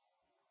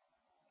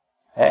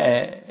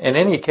 in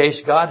any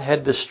case, God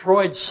had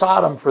destroyed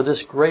Sodom for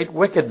this great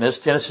wickedness,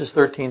 Genesis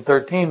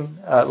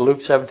 13:13, Luke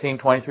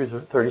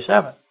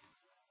 17:23-37.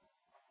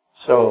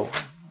 So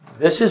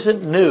this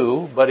isn't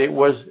new, but it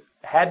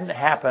hadn't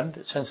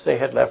happened since they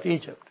had left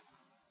Egypt.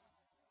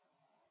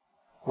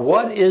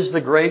 What is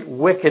the great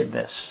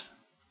wickedness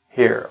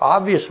here?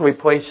 Obviously,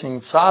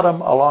 placing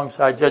Sodom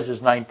alongside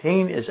Judges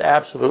 19 is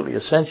absolutely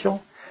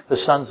essential. The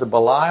sons of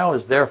Belial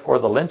is therefore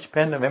the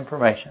linchpin of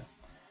information.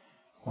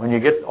 When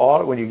you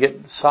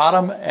get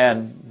Sodom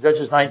and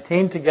Judges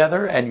 19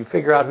 together and you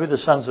figure out who the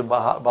sons of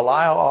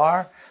Belial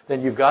are,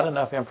 then you've got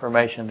enough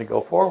information to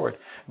go forward.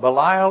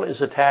 Belial is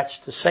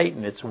attached to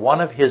Satan. It's one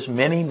of his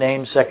many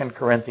names, 2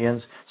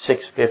 Corinthians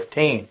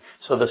 6:15.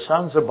 So the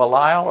sons of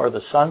Belial are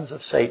the sons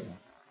of Satan.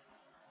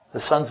 The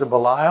sons of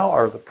Belial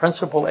are the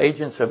principal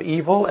agents of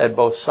evil at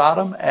both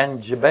Sodom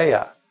and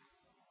Gibeah.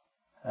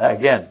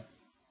 Again,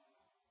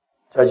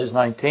 Judges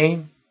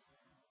 19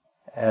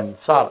 and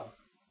Sodom.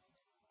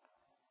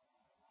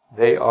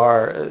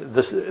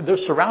 They're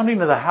surrounding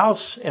the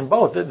house in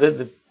both.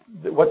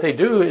 What they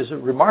do is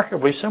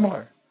remarkably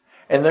similar.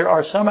 And there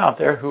are some out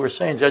there who are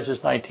saying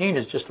Judges 19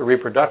 is just a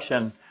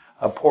reproduction,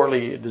 a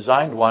poorly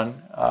designed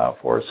one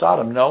for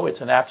Sodom. No,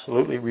 it's an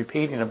absolutely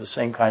repeating of the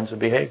same kinds of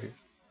behaviors.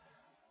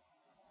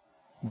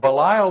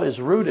 Belial is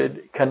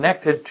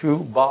connected to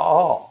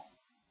Baal.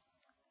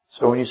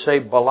 So when you say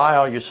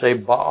Belial, you say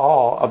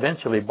Baal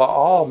eventually.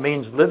 Baal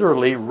means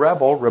literally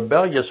rebel,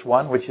 rebellious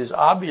one, which is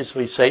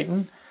obviously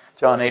Satan.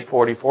 John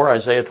 8:44,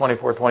 Isaiah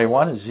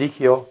 24:21,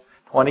 Ezekiel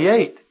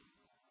 28.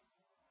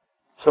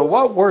 So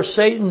what were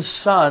Satan's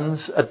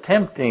sons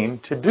attempting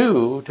to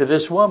do to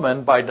this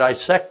woman by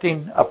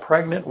dissecting a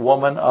pregnant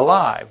woman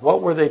alive?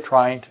 What were they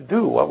trying to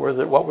do? What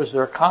was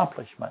their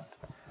accomplishment?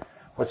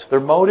 What's their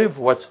motive?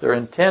 What's their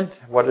intent?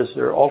 What is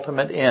their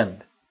ultimate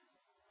end?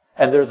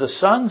 And they're the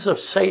sons of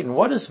Satan.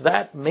 What does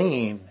that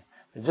mean?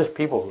 They're just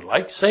people who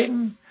like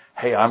Satan?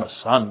 Hey, I'm a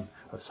son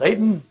of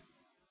Satan?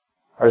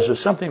 Or is there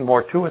something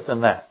more to it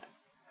than that?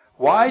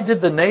 Why did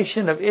the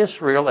nation of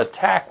Israel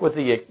attack with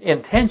the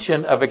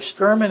intention of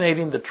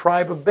exterminating the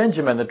tribe of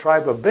Benjamin? The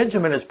tribe of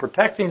Benjamin is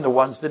protecting the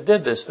ones that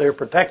did this. They're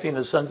protecting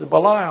the sons of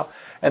Belial.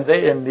 And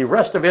the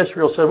rest of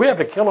Israel said, we have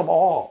to kill them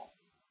all.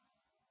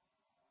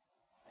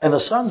 And the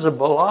sons of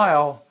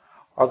Belial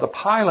are the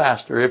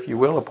pilaster, if you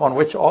will, upon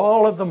which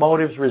all of the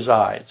motives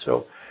reside.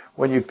 So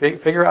when you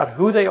figure out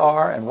who they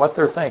are and what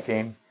they're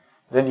thinking,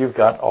 then you've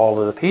got all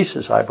of the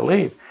pieces, I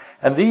believe.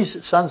 And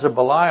these sons of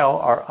Belial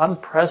are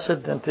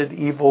unprecedented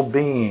evil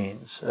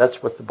beings.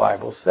 That's what the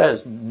Bible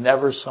says.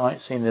 Never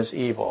seen this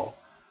evil.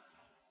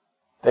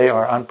 They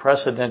are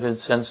unprecedented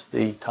since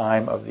the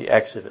time of the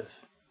Exodus.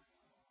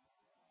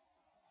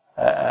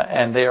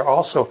 And they are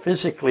also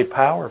physically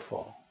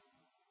powerful.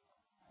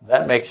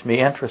 That makes me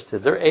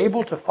interested. They're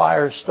able to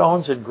fire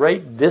stones at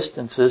great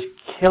distances,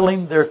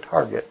 killing their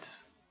targets.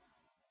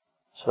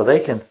 So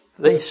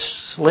they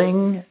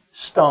sling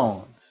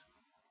stones.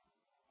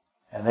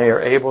 And they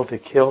are able to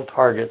kill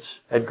targets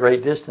at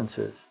great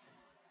distances.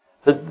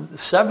 The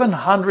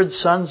 700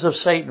 sons of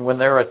Satan, when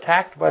they're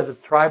attacked by the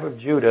tribe of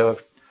Judah,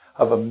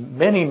 of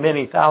many,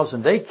 many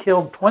thousand, they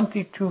killed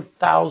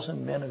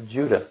 22,000 men of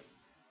Judah.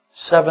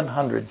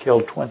 700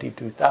 killed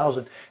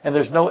 22,000. And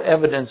there's no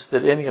evidence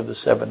that any of the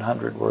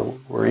 700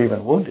 were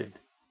even wounded.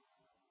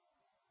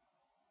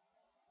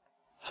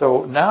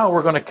 So now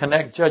we're going to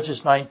connect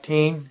Judges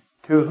 19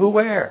 to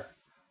where?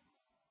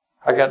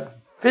 I got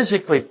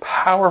physically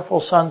powerful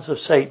sons of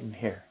Satan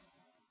here.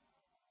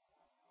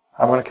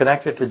 I'm going to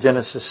connect it to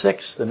Genesis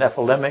 6, the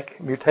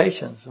Nephilimic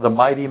mutations, the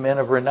mighty men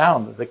of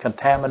renown, the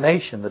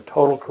contamination, the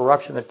total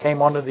corruption that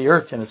came onto the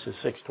earth, Genesis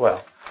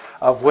 6:12,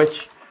 of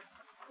which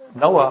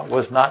Noah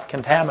was not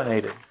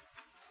contaminated.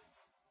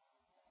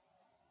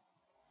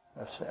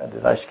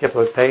 Did I skip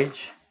a page?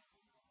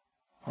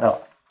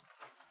 No.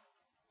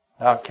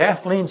 Now,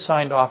 Kathleen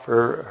signed off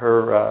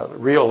her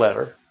real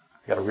letter.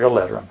 I got a real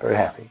letter. I'm very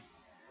happy.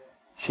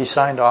 She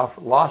signed off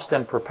lost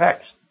and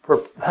perplexed.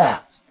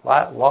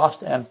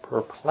 Lost and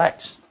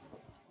perplexed.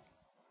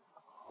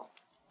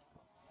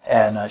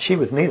 And she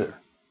was neither.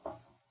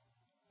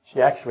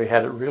 She actually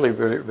had it really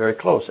very, very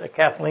close.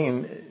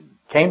 Kathleen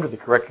came to the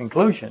correct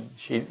conclusion.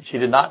 She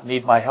did not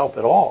need my help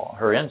at all.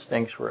 Her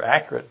instincts were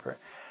accurate.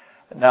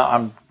 Now,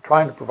 I'm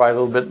trying to provide a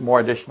little bit more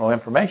additional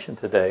information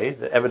today.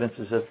 The evidence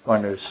is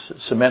going to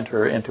cement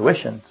her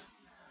intuitions,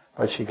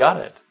 but she got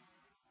it.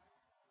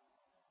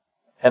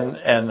 And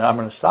I'm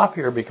going to stop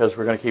here because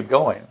we're going to keep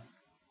going.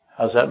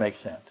 How's that make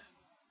sense?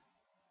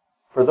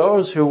 For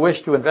those who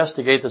wish to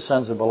investigate the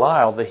sons of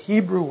Belial, the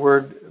Hebrew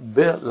word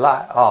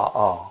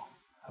Belial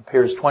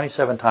appears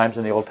 27 times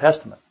in the Old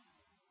Testament.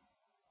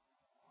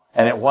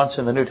 And once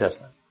in the New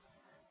Testament.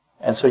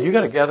 And so you've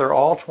got to gather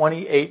all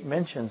 28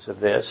 mentions of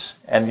this,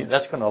 and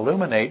that's going to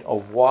illuminate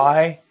of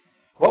what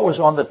was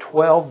on the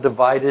 12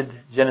 divided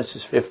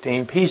Genesis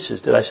 15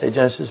 pieces. Did I say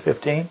Genesis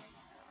 15?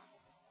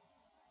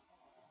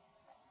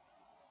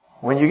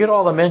 When you get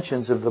all the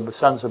mentions of the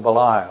sons of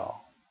Belial,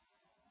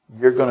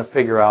 you're going to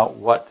figure out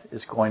what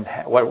is going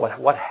to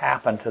what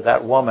happened to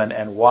that woman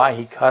and why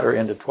he cut her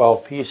into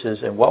 12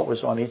 pieces and what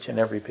was on each and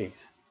every piece.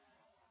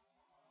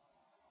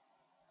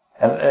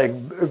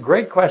 And a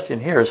great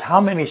question here is, how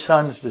many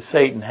sons does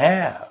Satan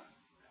have?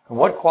 And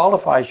what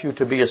qualifies you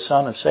to be a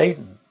son of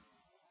Satan?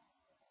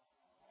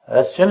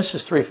 That's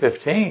Genesis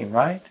 3:15,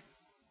 right?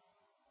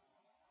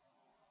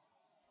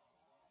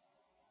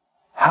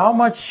 How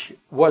much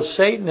was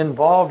Satan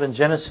involved in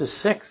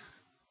Genesis 6?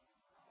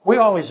 We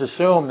always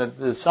assume that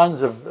the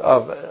sons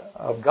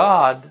of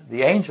God,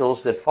 the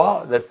angels that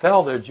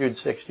fell there, Jude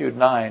 6, Jude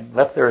 9,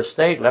 left their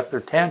estate, left their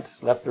tents,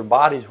 left their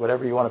bodies,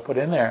 whatever you want to put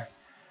in there.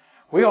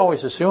 We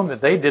always assume that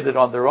they did it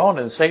on their own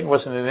and Satan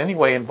wasn't in any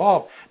way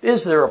involved.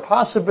 Is there a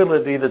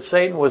possibility that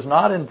Satan was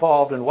not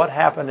involved in what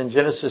happened in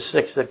Genesis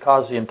 6 that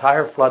caused the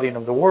entire flooding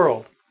of the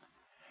world?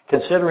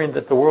 Considering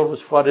that the world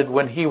was flooded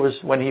when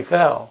he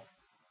fell.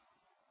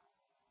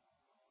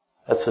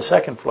 That's the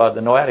second flood.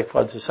 The Noahic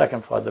flood is the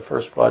second flood. The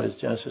first flood is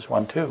Genesis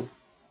 1:2.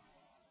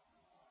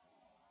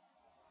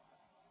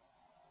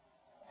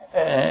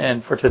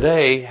 And for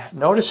today,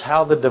 notice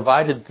how the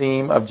divided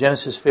theme of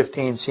Genesis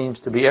 15 seems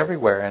to be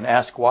everywhere. And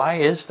ask,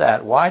 why is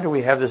that? Why do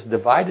we have this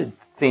divided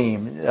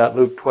theme?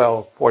 Luke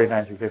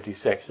 12:49 through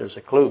 56. There's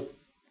a clue.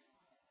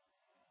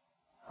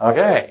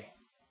 Okay.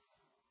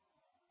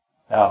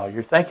 Now,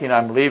 you're thinking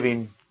I'm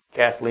leaving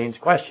Kathleen's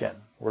question.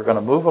 We're going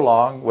to move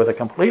along with a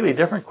completely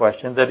different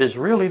question that is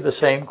really the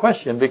same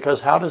question,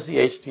 because how does the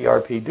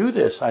HTRP do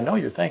this? I know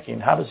you're thinking,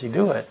 how does he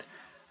do it?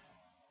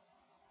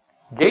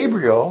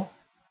 Gabriel,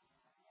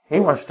 he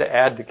wants to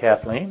add to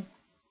Kathleen,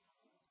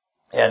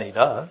 and he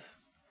does.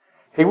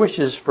 He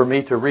wishes for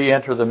me to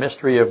re-enter the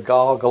mystery of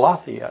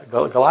Goliath,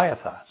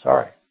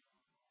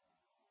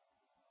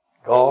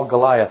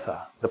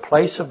 the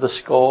place of the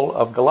skull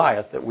of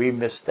Goliath that we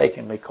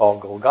mistakenly call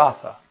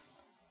Golgotha.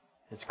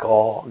 It's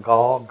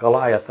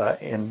Goliath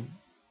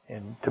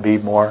to be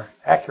more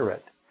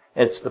accurate.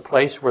 It's the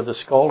place where the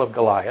skull of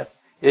Goliath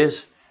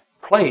is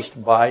placed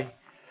by,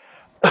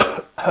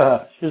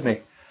 by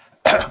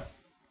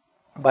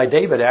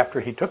David after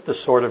he took the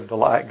sword of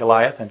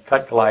Goliath and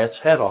cut Goliath's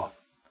head off.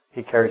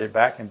 He carried it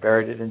back and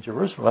buried it in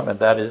Jerusalem, and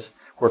that is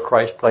where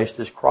Christ placed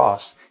his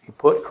cross.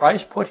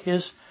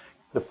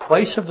 The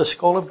place of the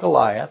skull of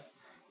Goliath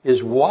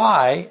is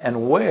why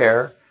and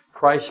where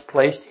Christ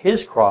placed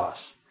his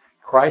cross.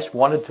 Christ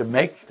wanted to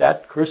make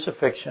that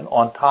crucifixion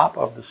on top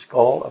of the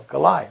skull of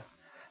Goliath.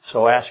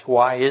 So ask,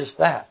 why is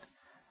that?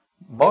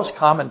 Most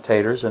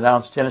commentators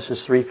announce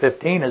Genesis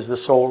 3:15 as the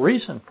sole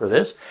reason for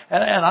this,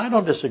 and I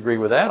don't disagree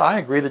with that. I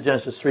agree that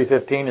Genesis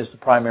 3:15 is the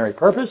primary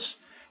purpose,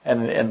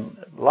 and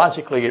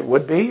logically it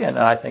would be, and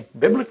I think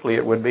biblically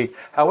it would be.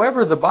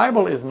 However, the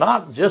Bible is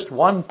not just a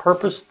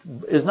one-purpose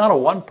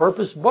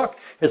book.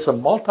 It's a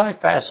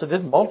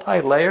multifaceted,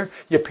 multi-layer.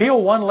 You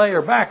peel one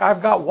layer back,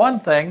 I've got one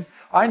thing.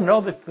 I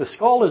know that the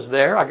skull is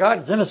there. I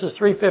got Genesis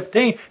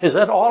 3:15. Is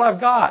that all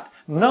I've got?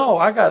 No,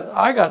 I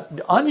got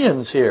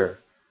onions here.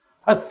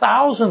 I have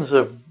thousands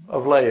of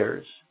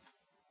layers.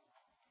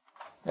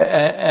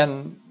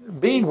 And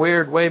being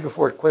weird way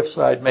before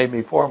Cliffside made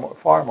me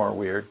far more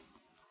weird.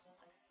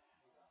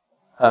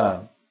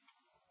 I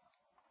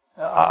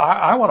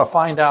want to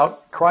find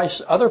out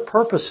Christ's other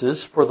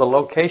purposes for the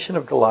location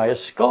of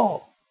Goliath's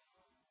skull.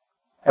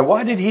 And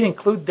why did he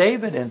include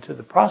David into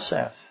the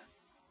process?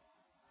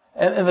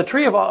 And the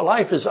tree of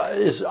life is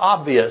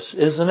obvious,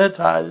 isn't it?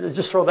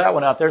 Just throw that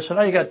one out there. So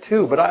now you got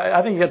two, but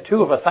I think you got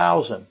 2 of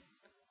 1,000.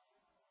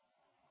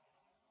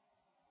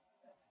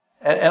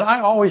 And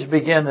I always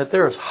begin that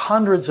there's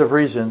hundreds of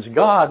reasons.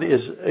 God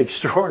is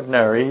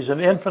extraordinary. He's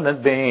an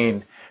infinite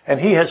being, and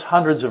he has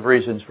hundreds of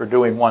reasons for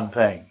doing one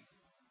thing.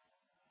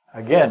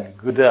 Again,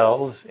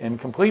 Gödel's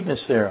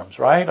incompleteness theorems,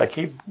 right? I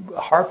keep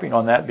harping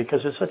on that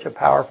because it's such a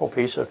powerful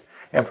piece of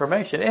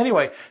information.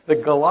 Anyway, the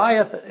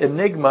Goliath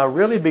enigma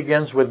really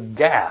begins with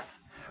Gath.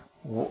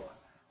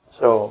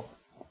 So,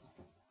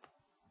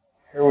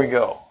 here we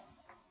go.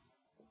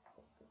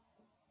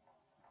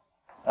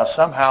 Now,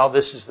 somehow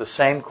this is the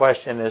same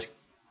question as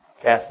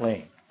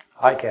Kathleen.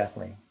 Hi,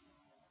 Kathleen.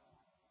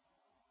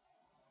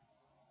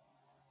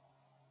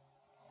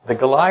 The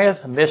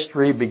Goliath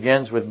mystery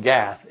begins with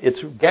Gath.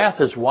 Gath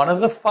is one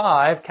of the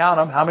 5. Count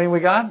them. How many we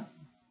got?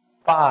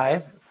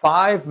 5.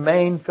 5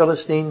 main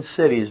Philistine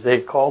cities.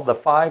 They're called the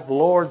 5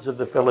 lords of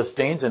the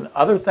Philistines, and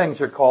other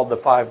things are called the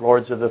 5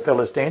 lords of the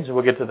Philistines, and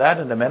we'll get to that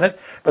in a minute.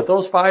 But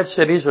those 5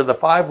 cities are the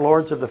 5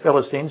 lords of the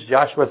Philistines,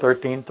 Joshua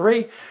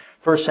 13:3,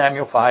 1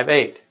 Samuel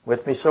 5:8.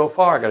 With me so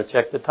far? I've got to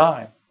check the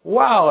time.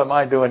 Wow, am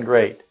I doing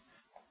great.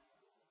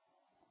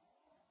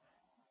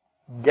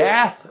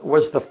 Gath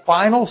was the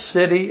final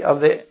city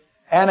of the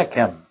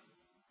Anakim.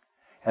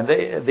 And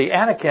the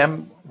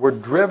Anakim were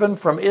driven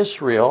from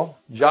Israel,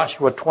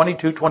 Joshua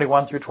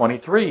 22:21 through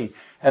 23.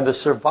 And the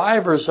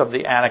survivors of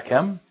the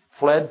Anakim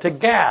fled to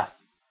Gath.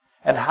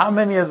 And how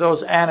many of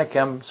those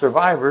Anakim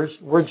survivors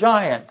were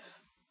giants?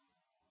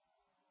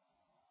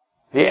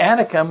 The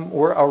Anakim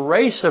were a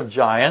race of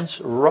giants,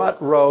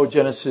 Rut-Row,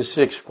 Genesis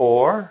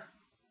 6:4.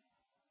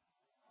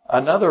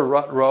 Another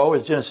row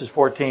is Genesis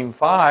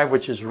 14:5,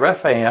 which is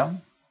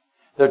Rephaim.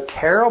 They're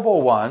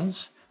terrible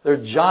ones.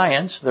 They're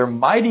giants. They're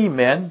mighty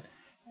men.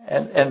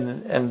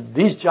 And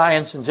these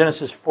giants in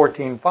Genesis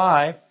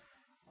 14:5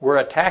 were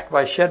attacked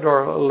by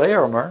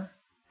Chedorlaomer.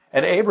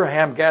 And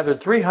Abraham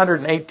gathered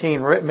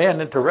 318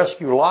 men to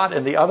rescue Lot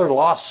and the other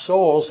lost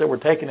souls that were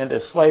taken into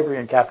slavery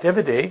and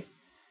captivity.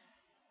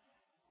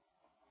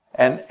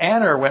 And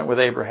Aner went with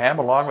Abraham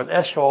along with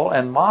Eshcol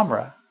and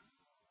Mamre.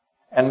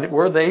 And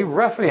were they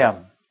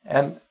Rephaim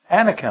and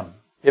Anakim?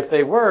 If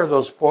they were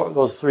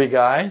those three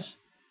guys,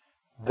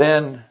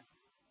 then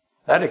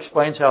that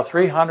explains how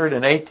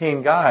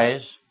 318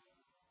 guys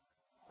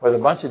with a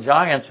bunch of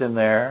giants in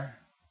there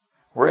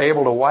were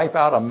able to wipe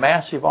out a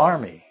massive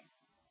army.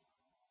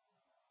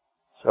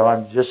 So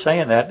I'm just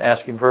saying that and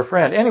asking for a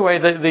friend. Anyway,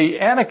 the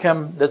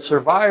Anakim that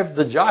survived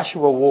the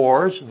Joshua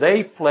wars,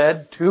 they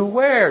fled to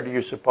where do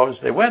you suppose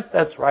they went?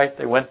 That's right,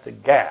 they went to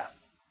Gath.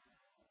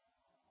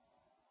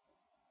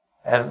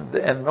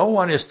 And no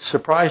one is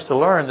surprised to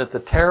learn that the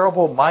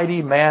terrible,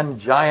 mighty man,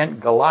 giant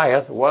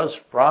Goliath was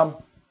from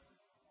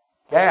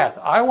Gath.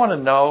 I want to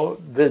know,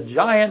 the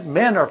giant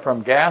men are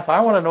from Gath.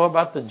 I want to know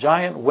about the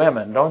giant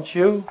women, don't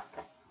you?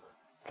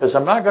 Because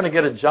I'm not going to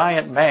get a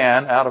giant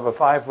man out of a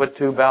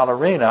 5'2"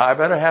 ballerina. I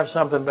better have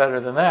something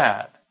better than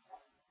that.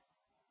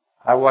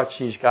 I watch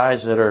these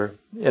guys that are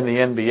in the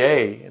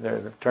NBA.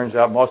 It turns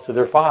out most of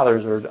their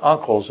fathers or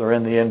uncles are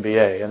in the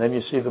NBA. And then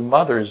you see the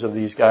mothers of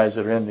these guys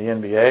that are in the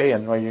NBA,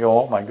 and you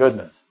go, oh my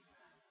goodness.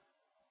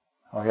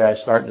 Okay, I'm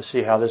starting to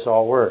see how this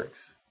all works.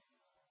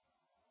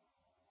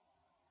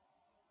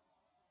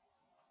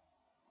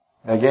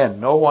 Again,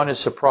 no one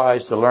is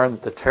surprised to learn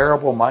that the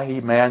terrible,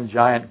 mighty man,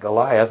 giant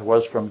Goliath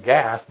was from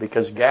Gath,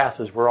 because Gath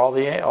is where all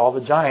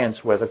the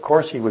giants were. Of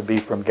course he would be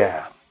from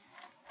Gath.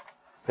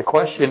 The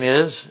question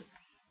is,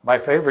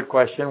 my favorite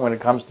question when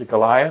it comes to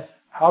Goliath,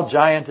 how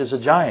giant is a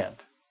giant?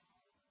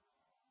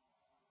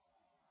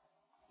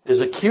 Is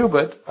a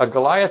cubit a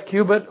Goliath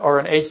cubit or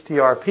an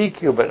HTRP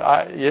cubit?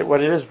 What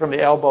it is from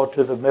the elbow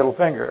to the middle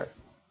finger.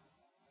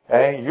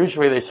 Okay?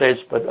 Usually they say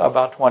it's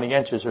about 20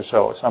 inches or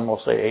so. Some will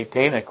say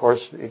 18. Of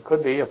course, it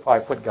could be a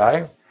 5-foot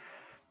guy.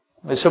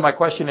 So my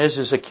question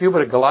is a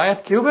cubit a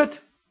Goliath cubit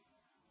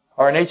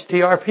or an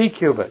HTRP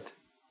cubit?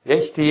 The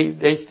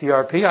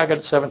HTRP, I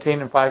got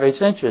 17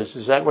 5/8 inches.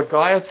 Is that what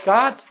Goliath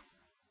got?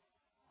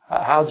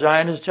 How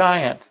giant is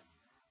giant?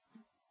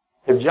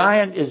 If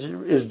giant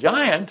is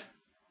giant,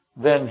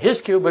 then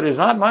his cubit is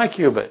not my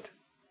cubit.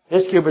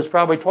 His cubit is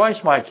probably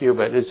twice my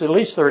cubit. It's at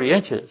least 30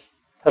 inches,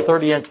 a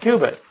 30-inch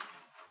cubit.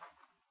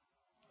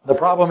 The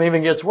problem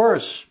even gets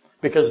worse,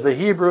 because the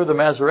Hebrew, the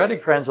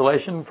Masoretic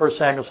translation, 1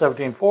 Samuel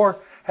 17:4,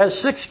 has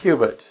 6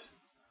 cubits.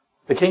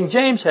 The King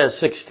James has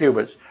 6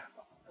 cubits.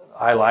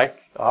 I like,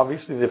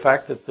 obviously, the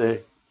fact that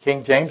the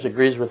King James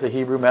agrees with the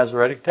Hebrew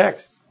Masoretic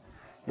text.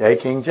 Yay,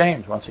 King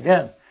James, once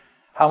again.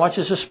 How much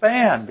is a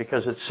span?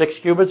 Because it's 6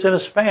 cubits in a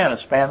span. A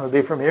span would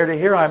be from here to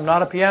here. I'm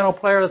not a piano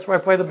player. That's why I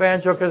play the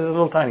banjo, because it's a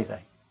little tiny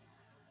thing.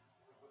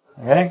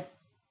 Okay?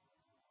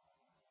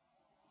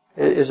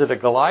 Is it a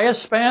Goliath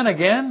span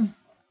again?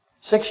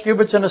 6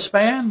 cubits in a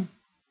span?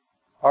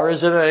 Or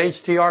is it an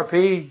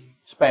HTRP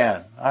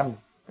span? I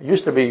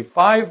used to be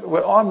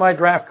on my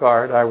draft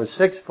card, I was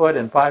 6 foot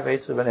and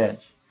 5/8 of an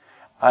inch.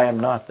 I am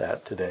not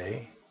that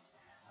today.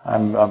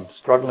 I'm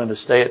struggling to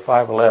stay at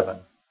 5'11",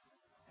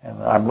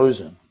 and I'm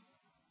losing.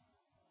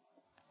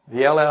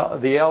 The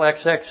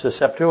LXX, the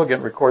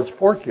Septuagint, records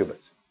 4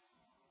 cubits.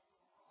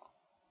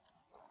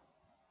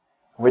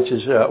 Which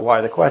is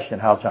why the question,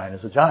 how giant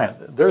is a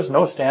giant? There's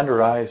no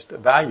standardized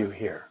value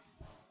here.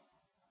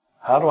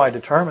 How do I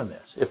determine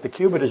this? If the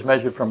cubit is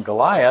measured from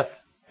Goliath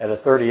at a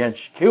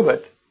 30-inch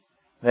cubit,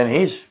 then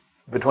he's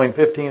between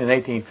 15 and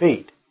 18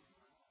 feet.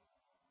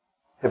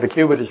 If a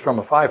cubit is from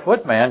a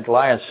 5-foot man,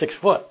 Goliath's 6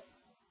 foot.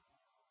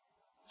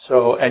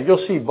 So, and you'll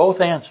see both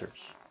answers.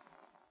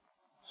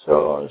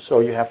 So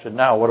you have to,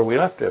 now what are we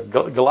left with?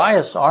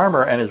 Goliath's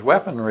armor and his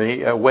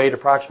weaponry weighed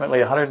approximately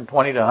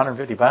 120 to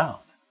 150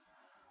 pounds.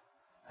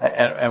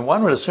 And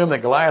one would assume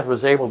that Goliath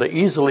was able to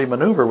easily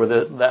maneuver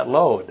with that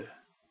load.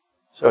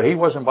 So he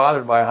wasn't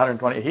bothered by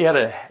 120. He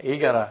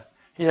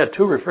had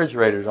 2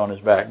 refrigerators on his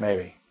back,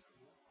 maybe.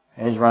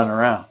 And he's running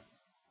around.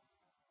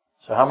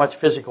 So how much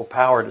physical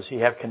power does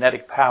he have,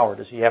 kinetic power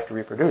does he have to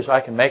reproduce?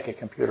 I can make a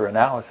computer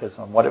analysis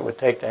on what it would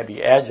take to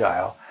be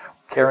agile,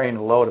 carrying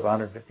a load of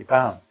 150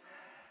 pounds.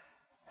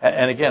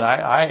 And again,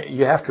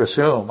 you have to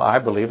assume, I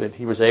believe, that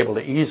he was able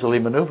to easily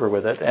maneuver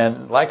with it,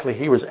 and likely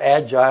he was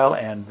agile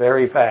and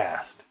very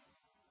fast.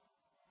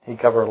 He'd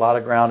cover a lot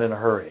of ground in a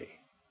hurry,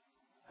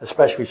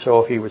 especially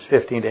so if he was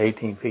 15 to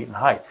 18 feet in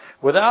height.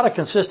 Without a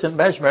consistent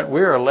measurement,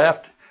 we are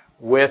left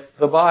with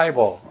the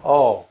Bible.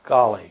 Oh,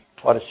 golly,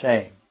 what a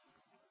shame.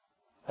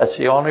 That's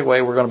the only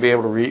way we're going to be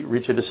able to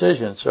reach a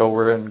decision. So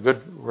we're in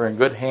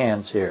good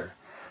hands here.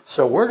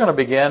 So we're going to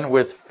begin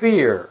with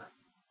fear.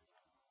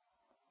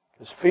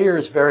 Because fear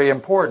is very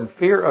important.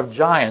 Fear of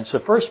giants. The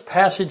first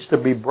passage to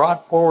be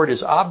brought forward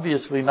is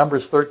obviously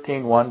Numbers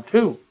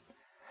 13:1-2.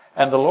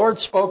 And the Lord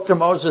spoke to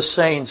Moses,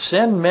 saying,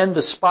 Send men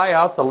to spy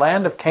out the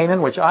land of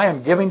Canaan, which I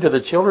am giving to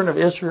the children of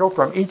Israel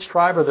from each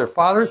tribe of their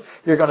fathers.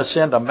 You're going to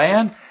send a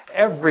man,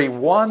 every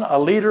one a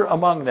leader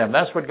among them.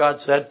 That's what God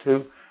said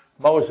to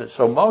Moses.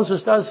 So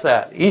Moses does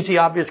that. Easy,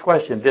 obvious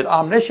question. Did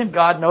omniscient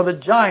God know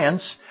that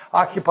giants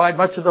occupied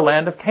much of the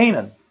land of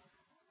Canaan?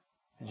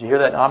 Did you hear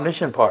that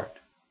omniscient part?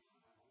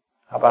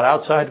 How about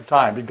outside of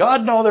time? Did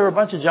God know there were a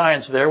bunch of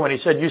giants there when He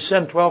said, you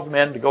send 12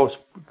 men to go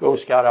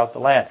scout out the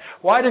land?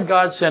 Why did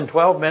God send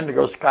 12 men to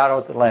go scout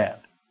out the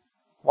land?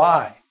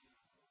 Why?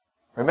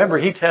 Remember,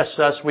 He tests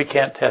us, we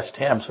can't test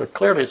Him, so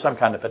clearly it's some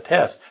kind of a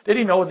test. Did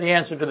He know the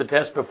answer to the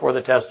test before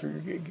the test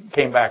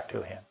came back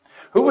to Him?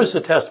 Who was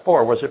the test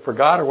for? Was it for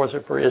God or was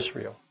it for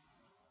Israel?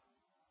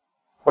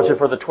 Was it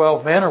for the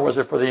 12 men or was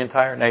it for the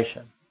entire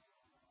nation?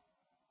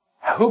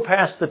 Who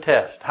passed the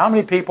test? How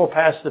many people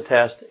passed the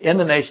test in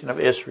the nation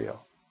of Israel?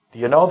 Do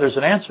you know? There's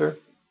an answer.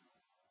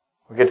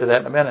 We'll get to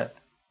that in a minute.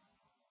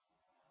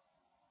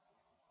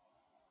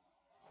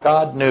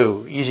 God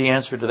knew. Easy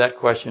answer to that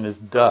question is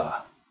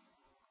duh.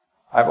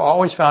 I've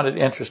always found it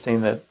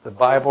interesting that the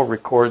Bible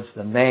records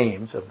the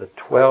names of the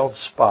 12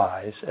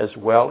 spies as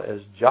well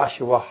as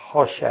Joshua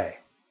Hoshea.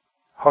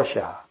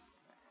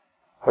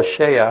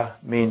 Hosea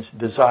means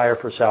desire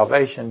for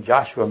salvation.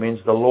 Joshua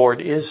means the Lord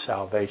is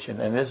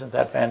salvation. And isn't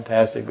that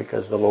fantastic?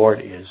 Because the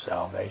Lord is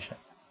salvation.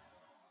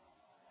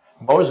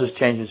 Moses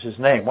changes his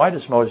name. Why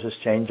does Moses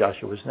change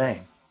Joshua's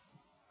name?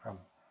 From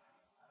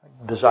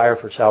desire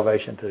for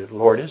salvation to the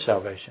Lord is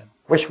salvation.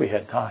 Wish we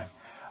had time.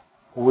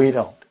 We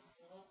don't.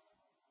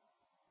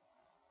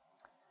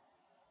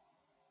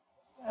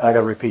 I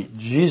got to repeat,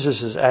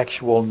 Jesus'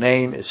 actual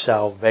name is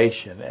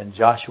salvation, and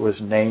Joshua's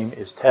name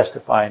is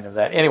testifying of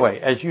that. Anyway,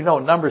 as you know,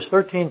 Numbers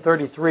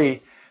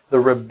 13:33, the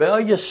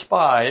rebellious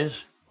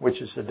spies,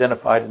 which is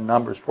identified in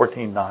Numbers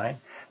 14:9,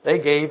 they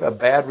gave a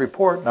bad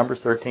report,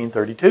 Numbers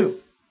 13:32,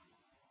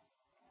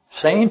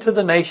 saying to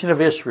the nation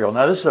of Israel.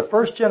 Now, this is the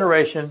first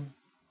generation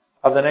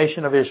of the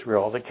nation of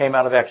Israel that came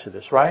out of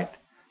Exodus, right?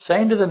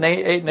 Saying to the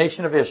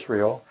nation of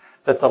Israel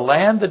that the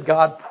land that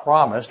God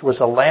promised was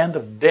a land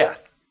of death.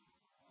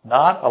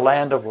 Not a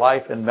land of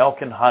life and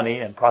milk and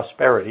honey and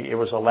prosperity. It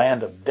was a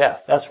land of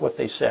death. That's what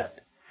they said.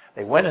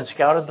 They went and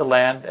scouted the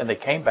land and they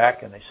came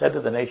back and they said to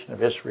the nation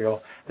of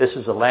Israel, this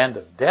is a land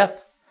of death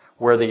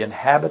where the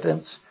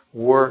inhabitants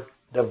were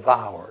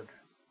devoured.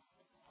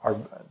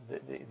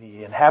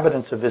 The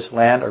inhabitants of this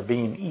land are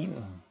being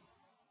eaten.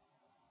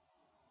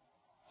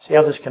 See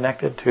how this is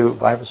connected to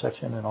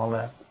vivisection and all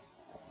that?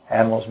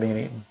 Animals being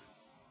eaten.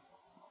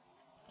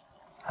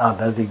 How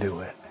does He do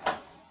it?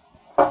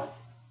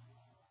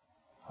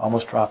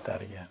 Almost dropped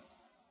that again.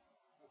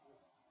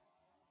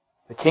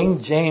 The King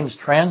James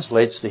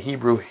translates the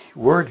Hebrew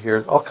word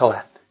here,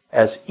 okalat,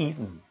 as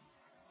eaten.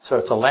 So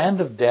it's a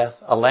land of death,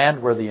 a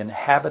land where the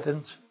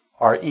inhabitants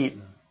are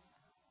eaten.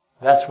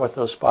 That's what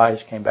those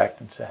spies came back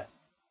and said.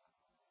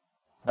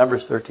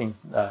 Numbers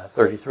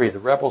 13:33. The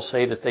rebels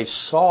say that they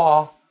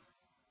saw,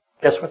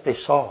 guess what they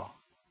saw?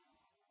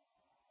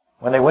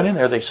 When they went in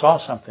there, they saw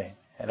something.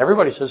 And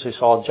everybody says they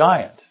saw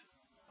giants.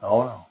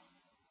 No.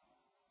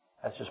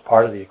 That's just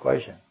part of the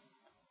equation.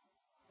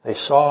 They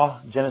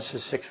saw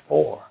Genesis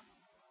 6:4.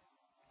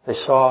 They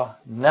saw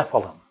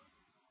Nephilim.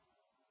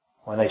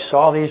 When they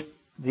saw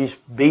these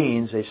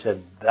beings, they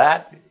said,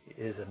 that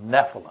is a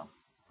Nephilim.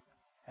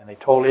 And they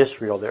told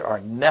Israel there are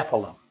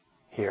Nephilim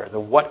here.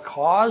 What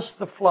caused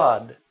the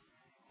flood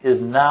is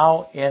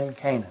now in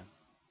Canaan.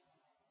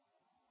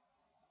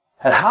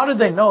 And how did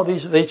they know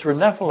these were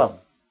Nephilim?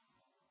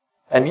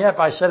 And yet, if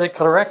I said it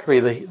correctly,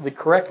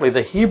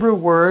 the Hebrew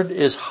word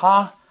is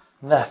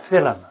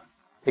ha-nephilim.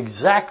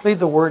 Exactly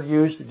the word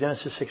used in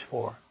Genesis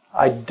 6:4.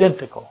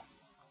 Identical.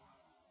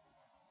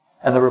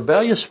 And the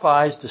rebellious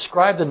spies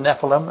described the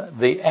Nephilim,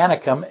 the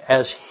Anakim,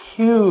 as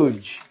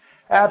huge,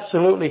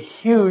 absolutely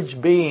huge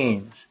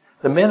beings.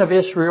 The men of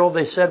Israel,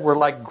 they said, were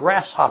like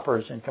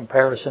grasshoppers in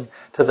comparison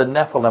to the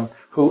Nephilim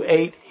who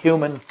ate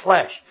human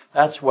flesh.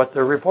 That's what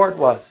their report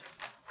was.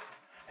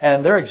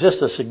 And there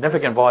exists a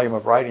significant volume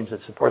of writings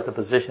that support the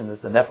position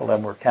that the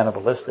Nephilim were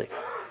cannibalistic,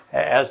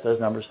 as does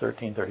Numbers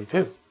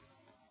 13:32.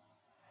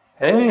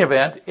 In any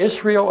event,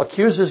 Israel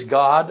accuses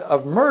God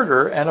of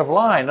murder and of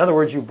lying. In other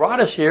words, you brought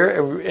us here,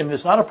 and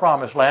it's not a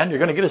promised land. You're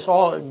going to get us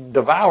all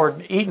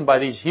devoured, eaten by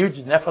these huge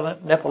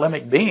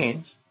Nephilimic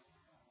beings.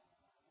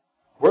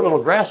 We're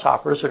little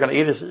grasshoppers. They're going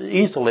to eat us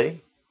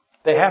easily.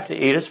 They have to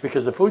eat us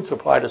because the food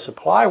supply to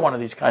supply one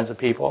of these kinds of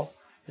people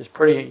is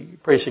pretty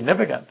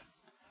significant.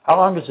 How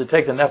long does it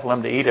take the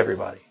Nephilim to eat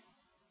everybody?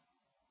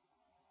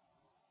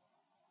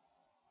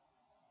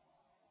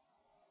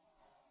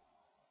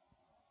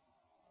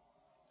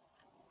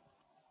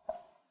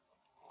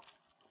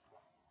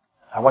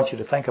 I want you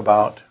to think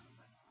about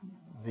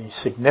the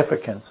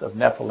significance of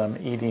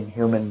Nephilim eating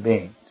human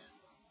beings.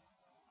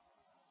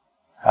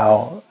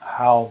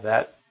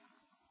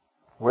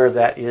 Where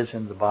that is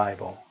in the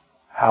Bible,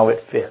 how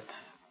it fits,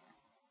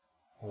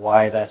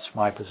 why that's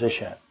my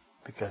position,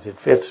 because it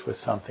fits with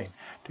something.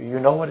 Do you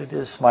know what it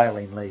is,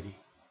 smiling lady?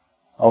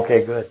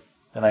 Okay, good.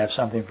 Then I have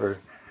something for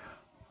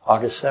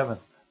August 7th.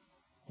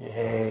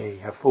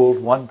 Yay, I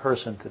fooled one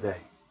person today.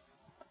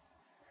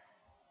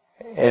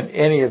 In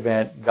any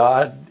event,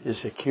 God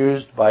is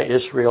accused by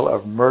Israel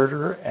of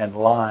murder and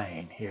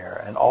lying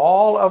here. And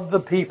all of the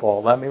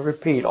people, let me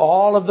repeat,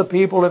 all of the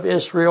people of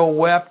Israel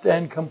wept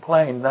and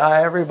complained.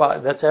 Not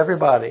everybody, that's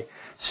everybody,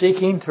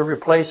 seeking to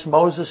replace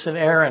Moses and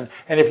Aaron.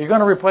 And if you're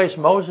going to replace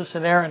Moses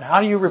and Aaron,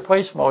 how do you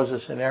replace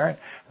Moses and Aaron?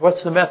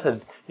 What's the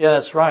method? Yeah,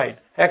 that's right.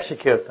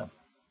 Execute them.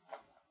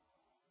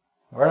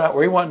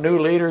 We want new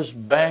leaders,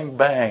 bang,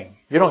 bang.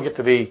 You don't get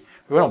to be,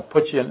 we don't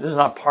put you in, this is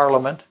not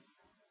parliament.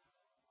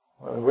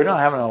 We don't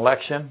have an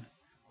election.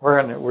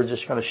 We're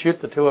just going to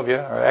shoot the two of you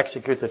or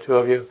execute the two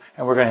of you,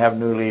 and we're going to have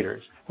new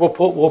leaders. We'll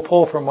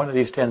pull from one of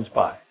these 10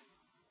 spies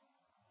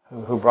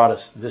who brought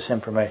us this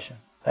information.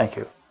 Thank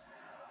you.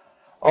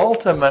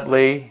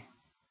 Ultimately,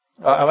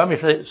 let me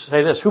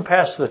say this. Who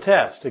passed the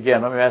test?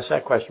 Again, let me ask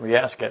that question. We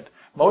ask it.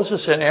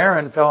 Moses and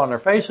Aaron fell on their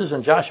faces,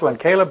 and Joshua and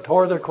Caleb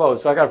tore their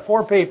clothes. So I got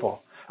 4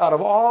 people out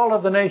of all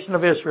of the nation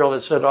of Israel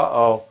that said,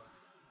 uh-oh,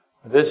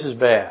 this is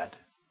bad.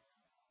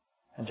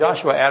 And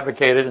Joshua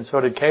advocated, and so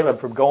did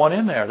Caleb, for going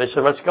in there. They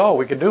said, let's go.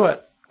 We can do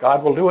it.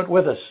 God will do it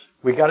with us.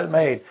 We got it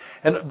made.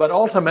 But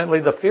ultimately,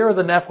 the fear of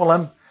the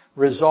Nephilim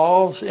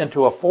resolves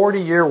into a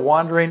 40-year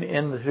wandering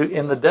in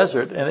the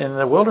desert and in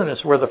the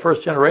wilderness, where the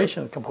first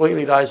generation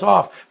completely dies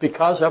off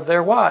because of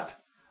their what?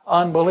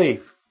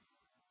 Unbelief.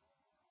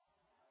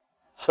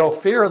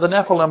 So fear of the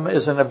Nephilim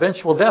is an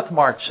eventual death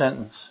march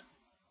sentence.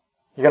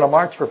 You're going to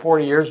march for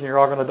 40 years and you're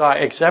all going to die,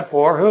 except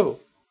for who?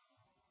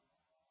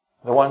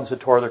 The ones that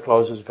tore their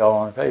clothes and fell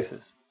on their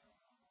faces.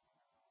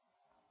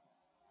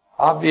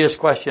 Obvious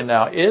question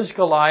now. Is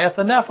Goliath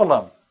a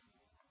Nephilim?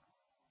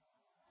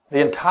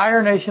 The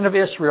entire nation of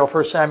Israel,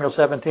 1 Samuel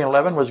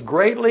 17:11, was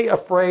greatly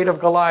afraid of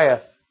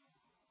Goliath.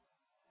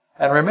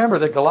 And remember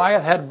that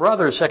Goliath had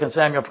brothers, 2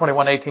 Samuel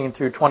 21:18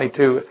 through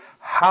 22.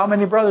 How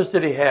many brothers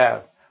did he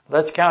have?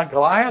 Let's count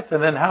Goliath,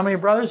 and then how many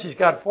brothers? He's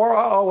got 4.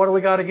 Oh, what do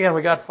we got again?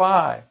 We got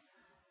 5.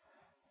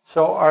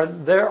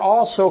 So they're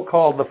also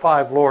called the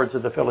 5 lords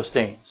of the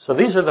Philistines. So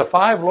these are the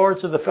 5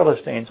 lords of the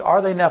Philistines.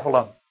 Are they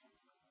Nephilim?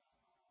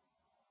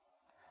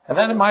 And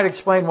then it might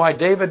explain why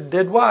David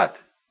did what?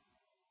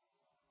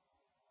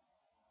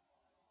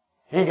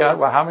 He got,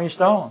 well, how many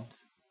stones?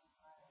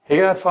 He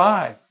got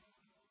 5.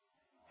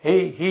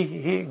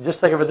 He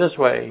just think of it this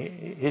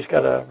way. He's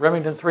got a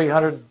Remington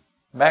 300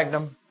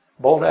 Magnum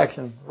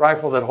bolt-action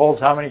rifle that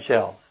holds how many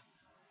shells?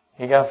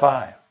 He got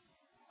 5.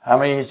 How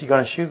many is he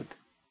going to shoot?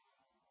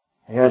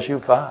 He's going to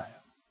shoot 5.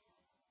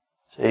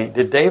 See,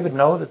 did David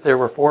know that there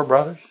were 4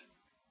 brothers?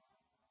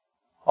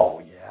 Oh,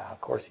 yeah,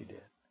 of course he did.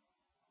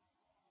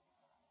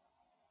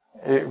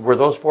 Were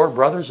those 4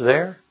 brothers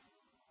there?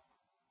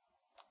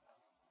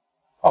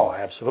 Oh,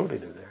 absolutely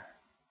they're there.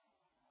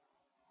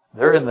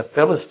 They're in the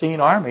Philistine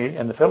army,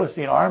 and the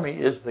Philistine army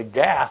is the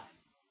Gath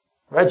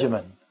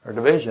regiment or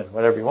division,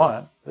 whatever you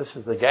want. This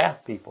is the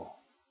Gath people.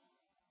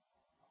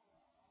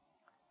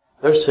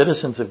 They're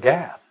citizens of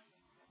Gath.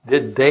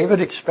 Did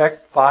David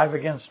expect 5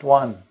 against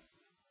 1?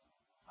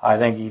 I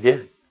think he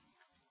did.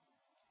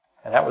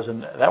 And that was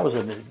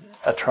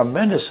a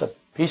tremendous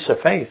piece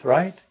of faith,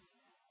 right?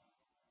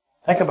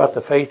 Think about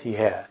the faith he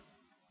had.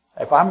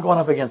 If I'm going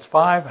up against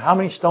 5, how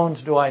many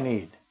stones do I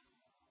need?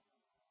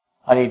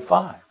 I need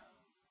 5.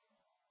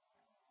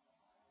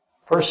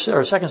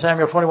 2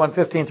 Samuel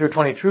 21:15 through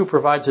 22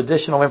 provides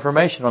additional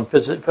information on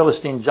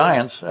Philistine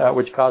giants,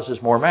 which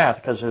causes more math,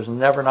 because there's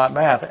never not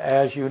math,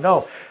 as you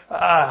know.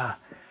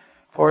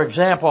 For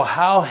example,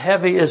 how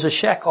heavy is a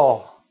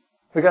shekel?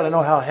 We've got to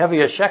know how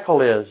heavy a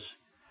shekel is.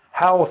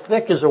 How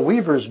thick is a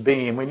weaver's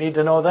beam? We need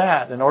to know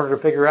that in order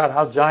to figure out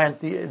how giant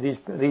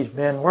these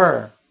men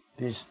were,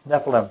 these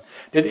Nephilim.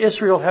 Did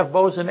Israel have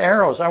bows and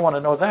arrows? I want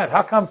to know that.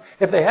 How come,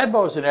 if they had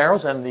bows and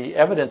arrows, and the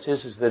evidence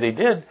is that he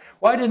did,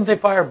 why didn't they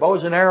fire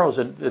bows and arrows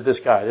at this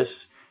guy, this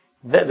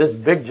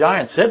big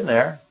giant sitting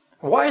there?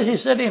 Why is he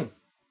sitting?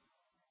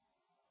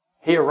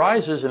 He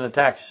arises and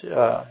attacks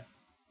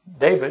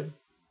David.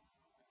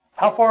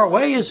 How far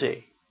away is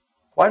he?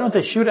 Why don't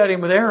they shoot at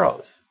him with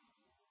arrows?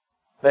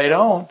 They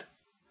don't.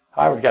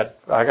 I got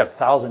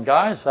 1,000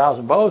 guys,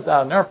 1,000 bows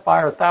out there,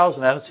 fire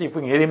 1,000 at it, see if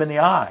we can hit him in the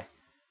eye.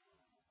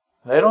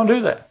 They don't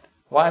do that.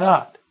 Why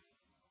not?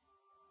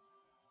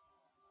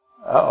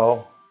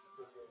 Uh-oh.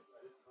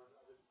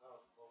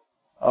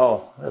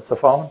 Oh, that's the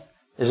phone?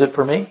 Is it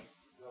for me?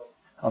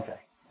 Okay.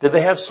 Did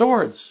they have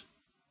swords?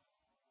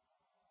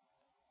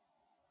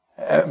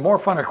 More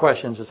funner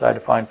questions as I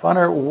define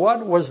funner.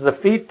 What was the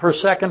feet per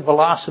second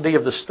velocity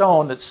of the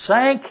stone that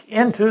sank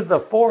into the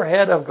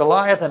forehead of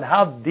Goliath, and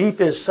how deep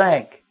it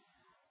sank?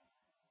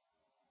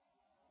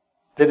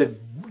 Did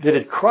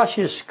it crush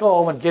his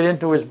skull and get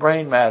into his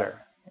brain matter?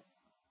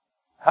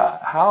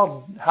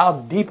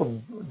 How deep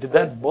did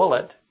that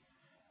bullet,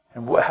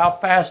 and how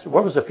fast,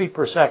 what was the feet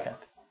per second?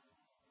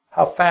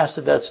 How fast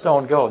did that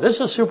stone go? This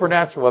is a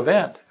supernatural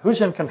event.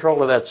 Who's in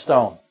control of that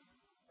stone?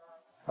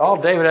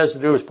 All David has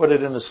to do is put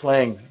it in the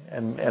sling,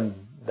 and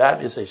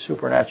that is a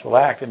supernatural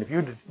act. And if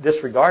you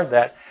disregard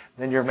that,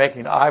 then you're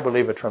making, I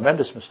believe, a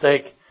tremendous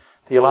mistake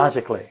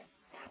theologically.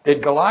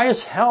 Did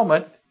Goliath's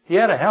helmet, he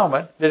had a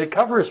helmet, did it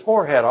cover his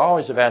forehead? I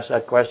always have asked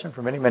that question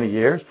for many, many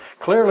years.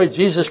 Clearly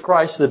Jesus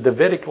Christ, the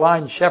Davidic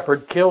line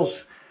shepherd,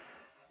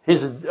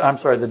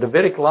 the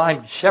Davidic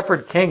line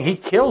shepherd king, he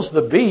kills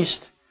the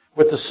beast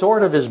with the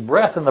sword of his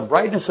breath and the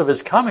brightness of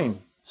his coming.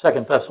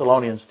 2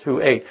 Thessalonians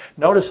 2:8.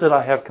 Notice that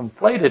I have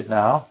conflated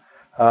now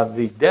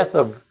the death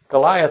of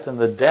Goliath and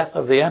the death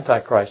of the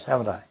Antichrist,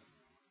 haven't I?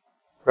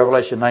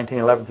 Revelation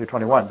 19:11 through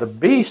 21. The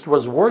beast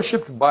was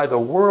worshipped by the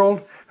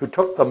world who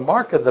took the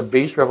mark of the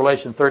beast,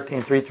 Revelation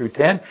 13:3 through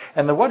 10.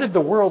 And what did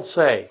the world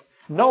say?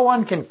 No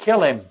one can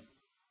kill him.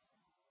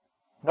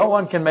 No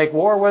one can make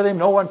war with him.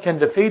 No one can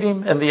defeat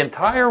him. And the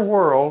entire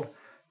world,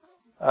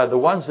 the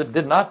ones that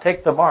did not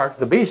take the mark,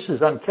 the beast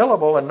is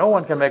unkillable and no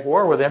one can make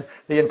war with him.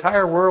 The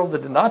entire world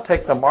that did not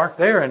take the mark,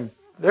 they're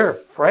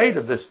afraid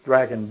of this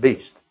dragon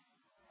beast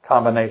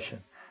combination.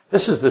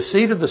 This is the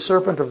seed of the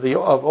serpent of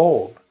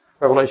old.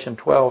 Revelation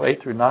 12:8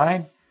 through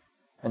 9,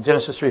 and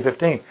Genesis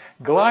 3:15.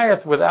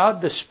 Goliath, without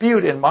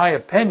dispute, in my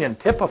opinion,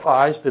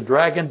 typifies the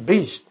dragon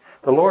beast.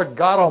 The Lord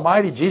God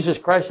Almighty, Jesus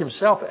Christ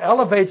Himself,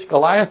 elevates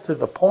Goliath to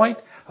the point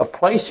of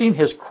placing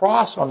His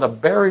cross on the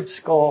buried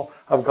skull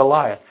of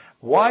Goliath.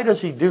 Why does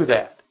He do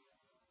that?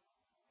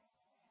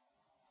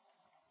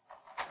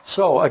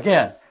 So,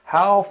 again,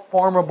 how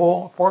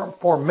formidable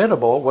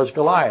was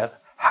Goliath?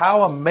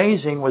 How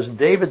amazing was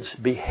David's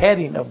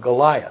beheading of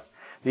Goliath?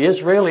 The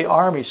Israeli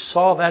army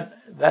saw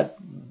that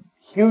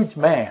huge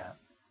man,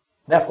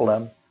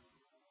 Nephilim,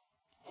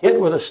 hit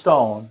with a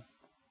stone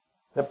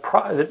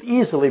that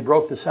easily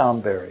broke the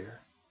sound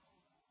barrier.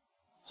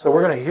 So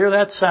we're going to hear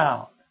that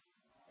sound,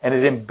 and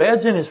it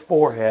embeds in his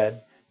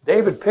forehead.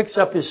 David picks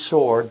up his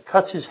sword,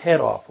 cuts his head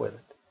off with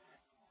it.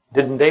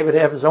 Didn't David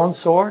have his own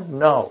sword?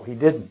 No, he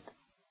didn't.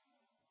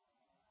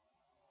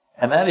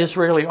 And that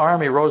Israeli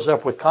army rose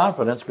up with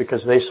confidence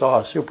because they saw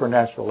a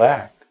supernatural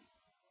act.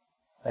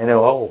 They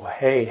know, oh,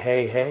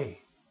 hey.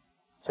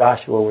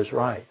 Joshua was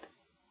right.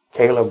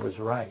 Caleb was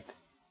right.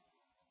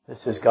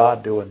 This is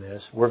God doing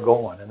this. We're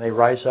going. And they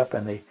rise up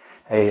and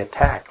they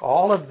attack.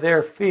 All of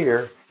their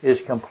fear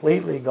is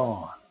completely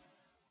gone.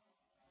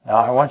 Now,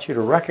 I want you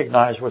to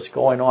recognize what's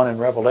going on in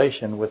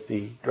Revelation with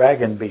the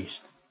dragon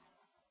beast,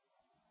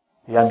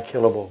 the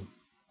unkillable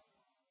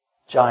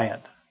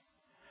giant.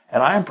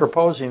 And I am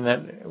proposing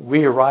that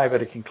we arrive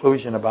at a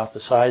conclusion about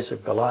the size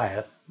of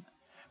Goliath.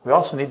 We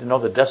also need to know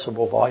the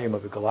decibel volume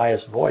of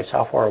Goliath's voice.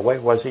 How far away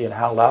was he and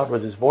how loud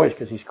was his voice?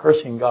 Because he's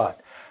cursing God.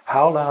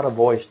 How loud a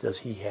voice does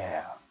he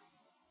have?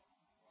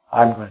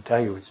 I'm going to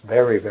tell you it's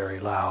very,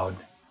 very loud.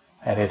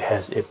 And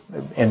it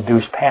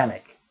induced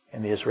panic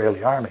in the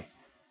Israeli army.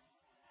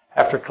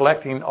 After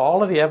collecting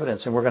all of the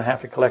evidence, and we're going to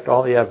have to collect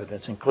all the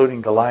evidence,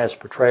 including Goliath's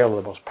portrayal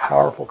of the most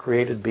powerful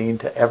created being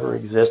to ever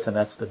exist, and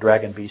that's the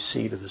dragon beast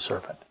seed of the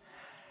serpent.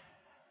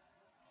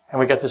 And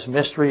we got this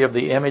mystery of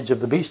the image of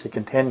the beast to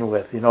contend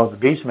with. The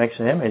beast makes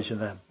an image, and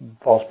the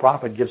false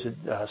prophet gives it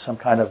some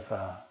kind of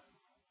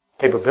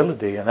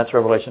capability, and that's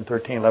Revelation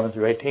 13:11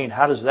 through 18.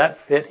 How does that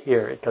fit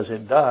here? Because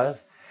it does.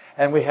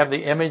 And we have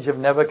the image of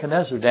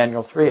Nebuchadnezzar,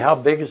 Daniel 3. How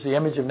big is the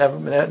image of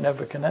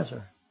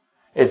Nebuchadnezzar?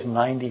 It's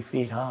 90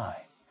 feet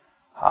high.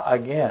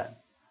 Again,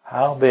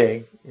 how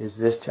big is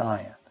this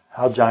giant?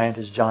 How giant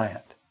is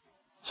giant?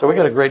 So we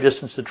got a great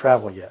distance to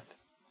travel yet.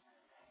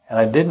 And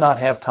I did not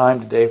have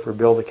time today for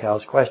Bill the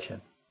Cow's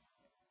question.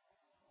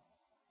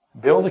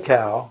 Bill the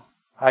Cow,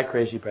 hi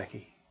Crazy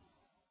Becky.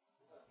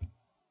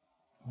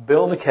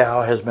 Bill the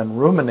Cow has been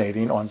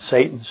ruminating on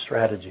Satan's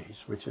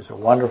strategies, which is a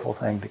wonderful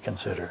thing to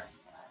consider.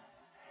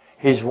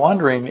 He's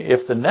wondering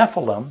if the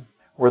Nephilim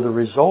were the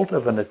result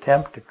of an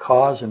attempt to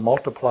cause and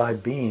multiply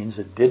beings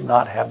that did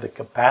not have the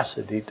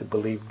capacity to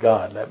believe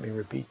God. Let me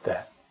repeat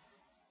that.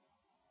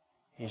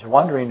 He's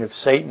wondering if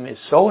Satan is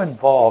so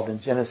involved in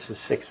Genesis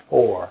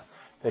 6:4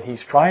 that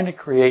he's trying to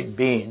create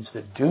beings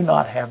that do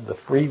not have the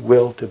free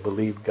will to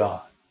believe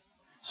God.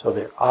 So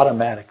they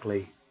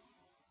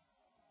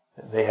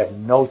have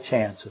no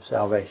chance of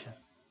salvation.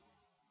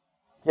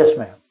 Yes,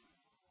 ma'am.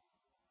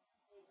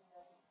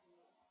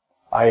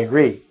 I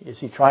agree. Is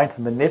he trying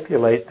to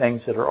manipulate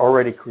things that are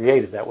already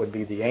created? That would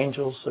be the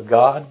angels of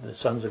God, the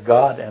sons of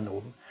God, and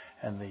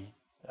the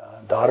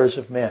daughters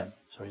of men.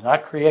 So he's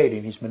not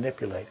creating, he's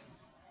manipulating.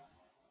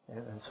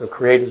 And so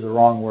create is the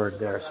wrong word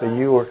there. So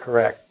you were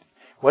correct.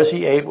 Was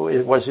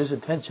his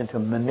intention to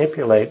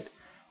manipulate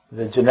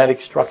the genetic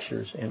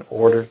structures in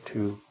order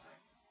to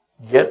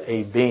get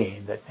a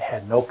being that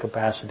had no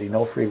capacity,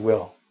 no free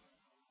will?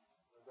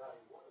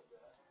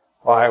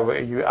 Well,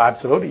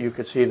 you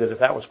could see that if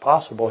that was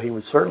possible, he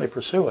would certainly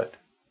pursue it.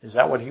 Is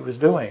that what he was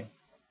doing?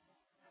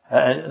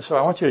 And so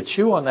I want you to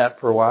chew on that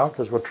for a while,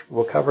 because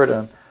we'll cover it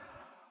on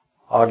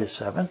August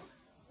 7th.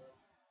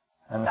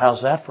 And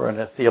how's that for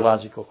a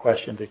theological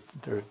question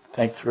to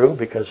think through?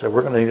 Because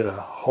we're going to need a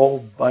whole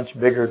bunch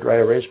bigger dry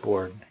erase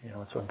board.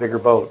 It's a bigger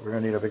boat. We're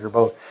going to need a bigger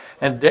boat.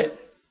 And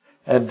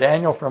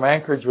Daniel from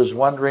Anchorage was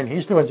wondering,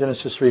 he's doing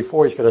Genesis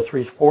 3:4. He's got a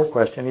 3:4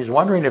 question. He's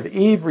wondering if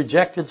Eve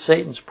rejected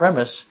Satan's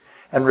premise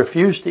and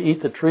refused to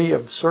eat the tree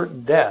of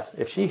certain death.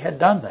 If she had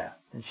done that,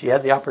 and she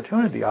had the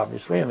opportunity,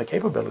 obviously, and the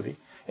capability,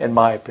 in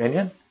my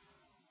opinion,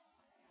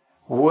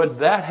 would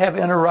that have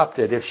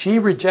interrupted, if she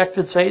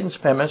rejected Satan's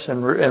premise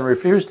and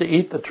refused to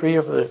eat the tree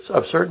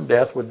of certain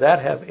death, would that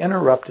have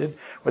interrupted,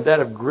 would that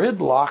have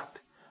gridlocked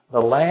the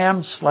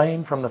Lamb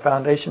slain from the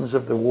foundations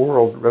of the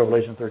world,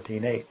 Revelation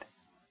 13:8?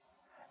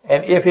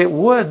 And if it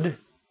would,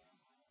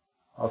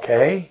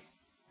 okay,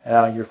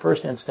 now your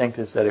first instinct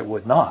is that it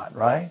would not,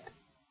 right?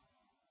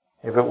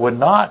 If it would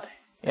not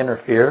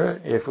interfere,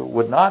 if it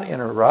would not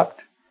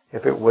interrupt,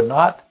 if it would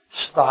not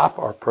stop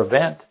or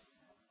prevent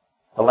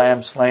the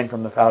Lamb slain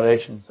from the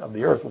foundations of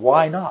the earth,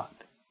 why not?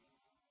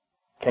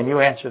 Can you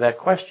answer that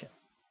question?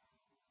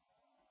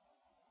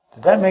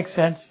 Did that make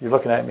sense? You're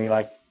looking at me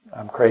like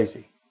I'm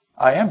crazy.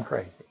 I am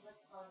crazy.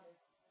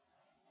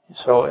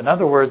 So, in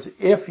other words,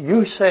 if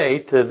you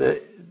say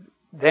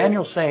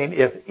Daniel's saying,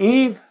 if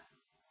Eve,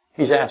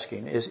 he's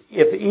asking, is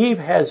if Eve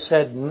has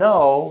said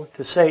no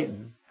to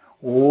Satan,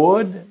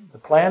 would the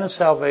plan of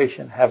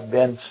salvation have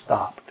been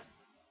stopped?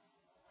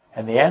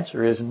 And the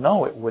answer is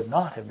no, it would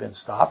not have been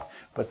stopped.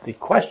 But the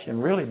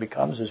question really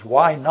becomes is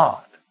why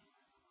not?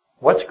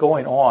 What's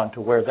going on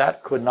to where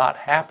that could not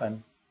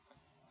happen,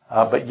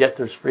 but yet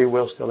there's free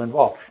will still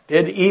involved?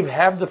 Did Eve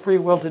have the free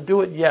will to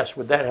do it? Yes.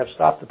 Would that have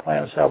stopped the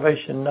plan of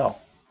salvation? No.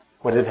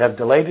 Would it have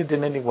delayed it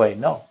in any way?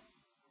 No.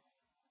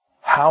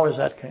 How is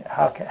that?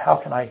 How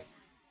can I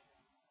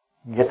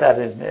get that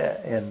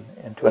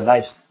into a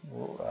nice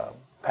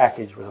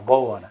package with a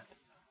bow on it?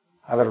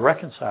 I've got to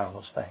reconcile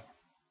those things.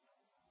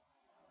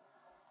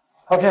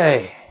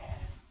 Okay.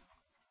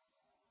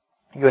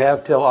 You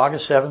have till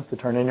August 7th to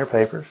turn in your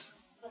papers.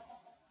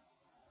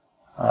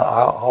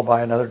 I'll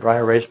buy another dry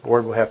erase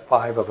board. We'll have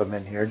 5 of them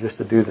in here just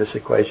to do this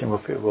equation.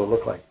 We'll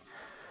look like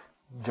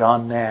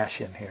John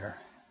Nash in here.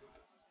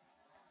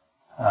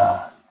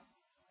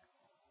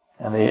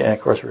 And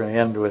of course, we're going to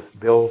end with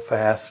Bill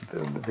Fass,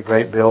 the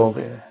great Bill.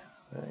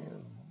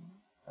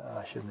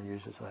 I shouldn't have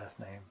used his last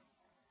name.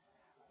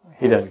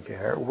 He doesn't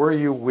care. Were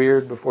you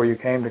weird before you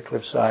came to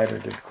Cliffside, or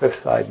did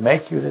Cliffside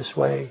make you this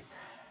way?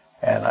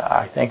 And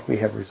I think we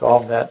have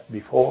resolved that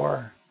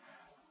before.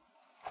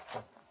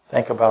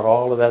 Think about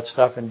all of that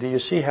stuff. And do you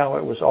see how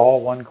it was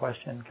all one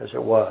question? Because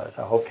it was.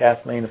 I hope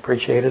Kathleen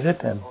appreciated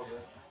it. And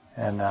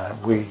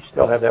we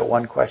still have that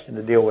one question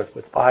to deal with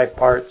 5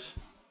 parts.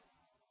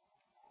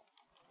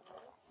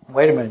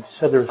 Wait a minute. You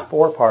said there was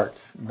 4 parts.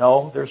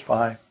 No, there's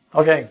 5.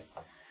 Okay.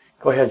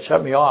 Go ahead.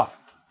 Shut me off.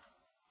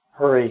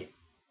 Hurry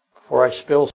before I spill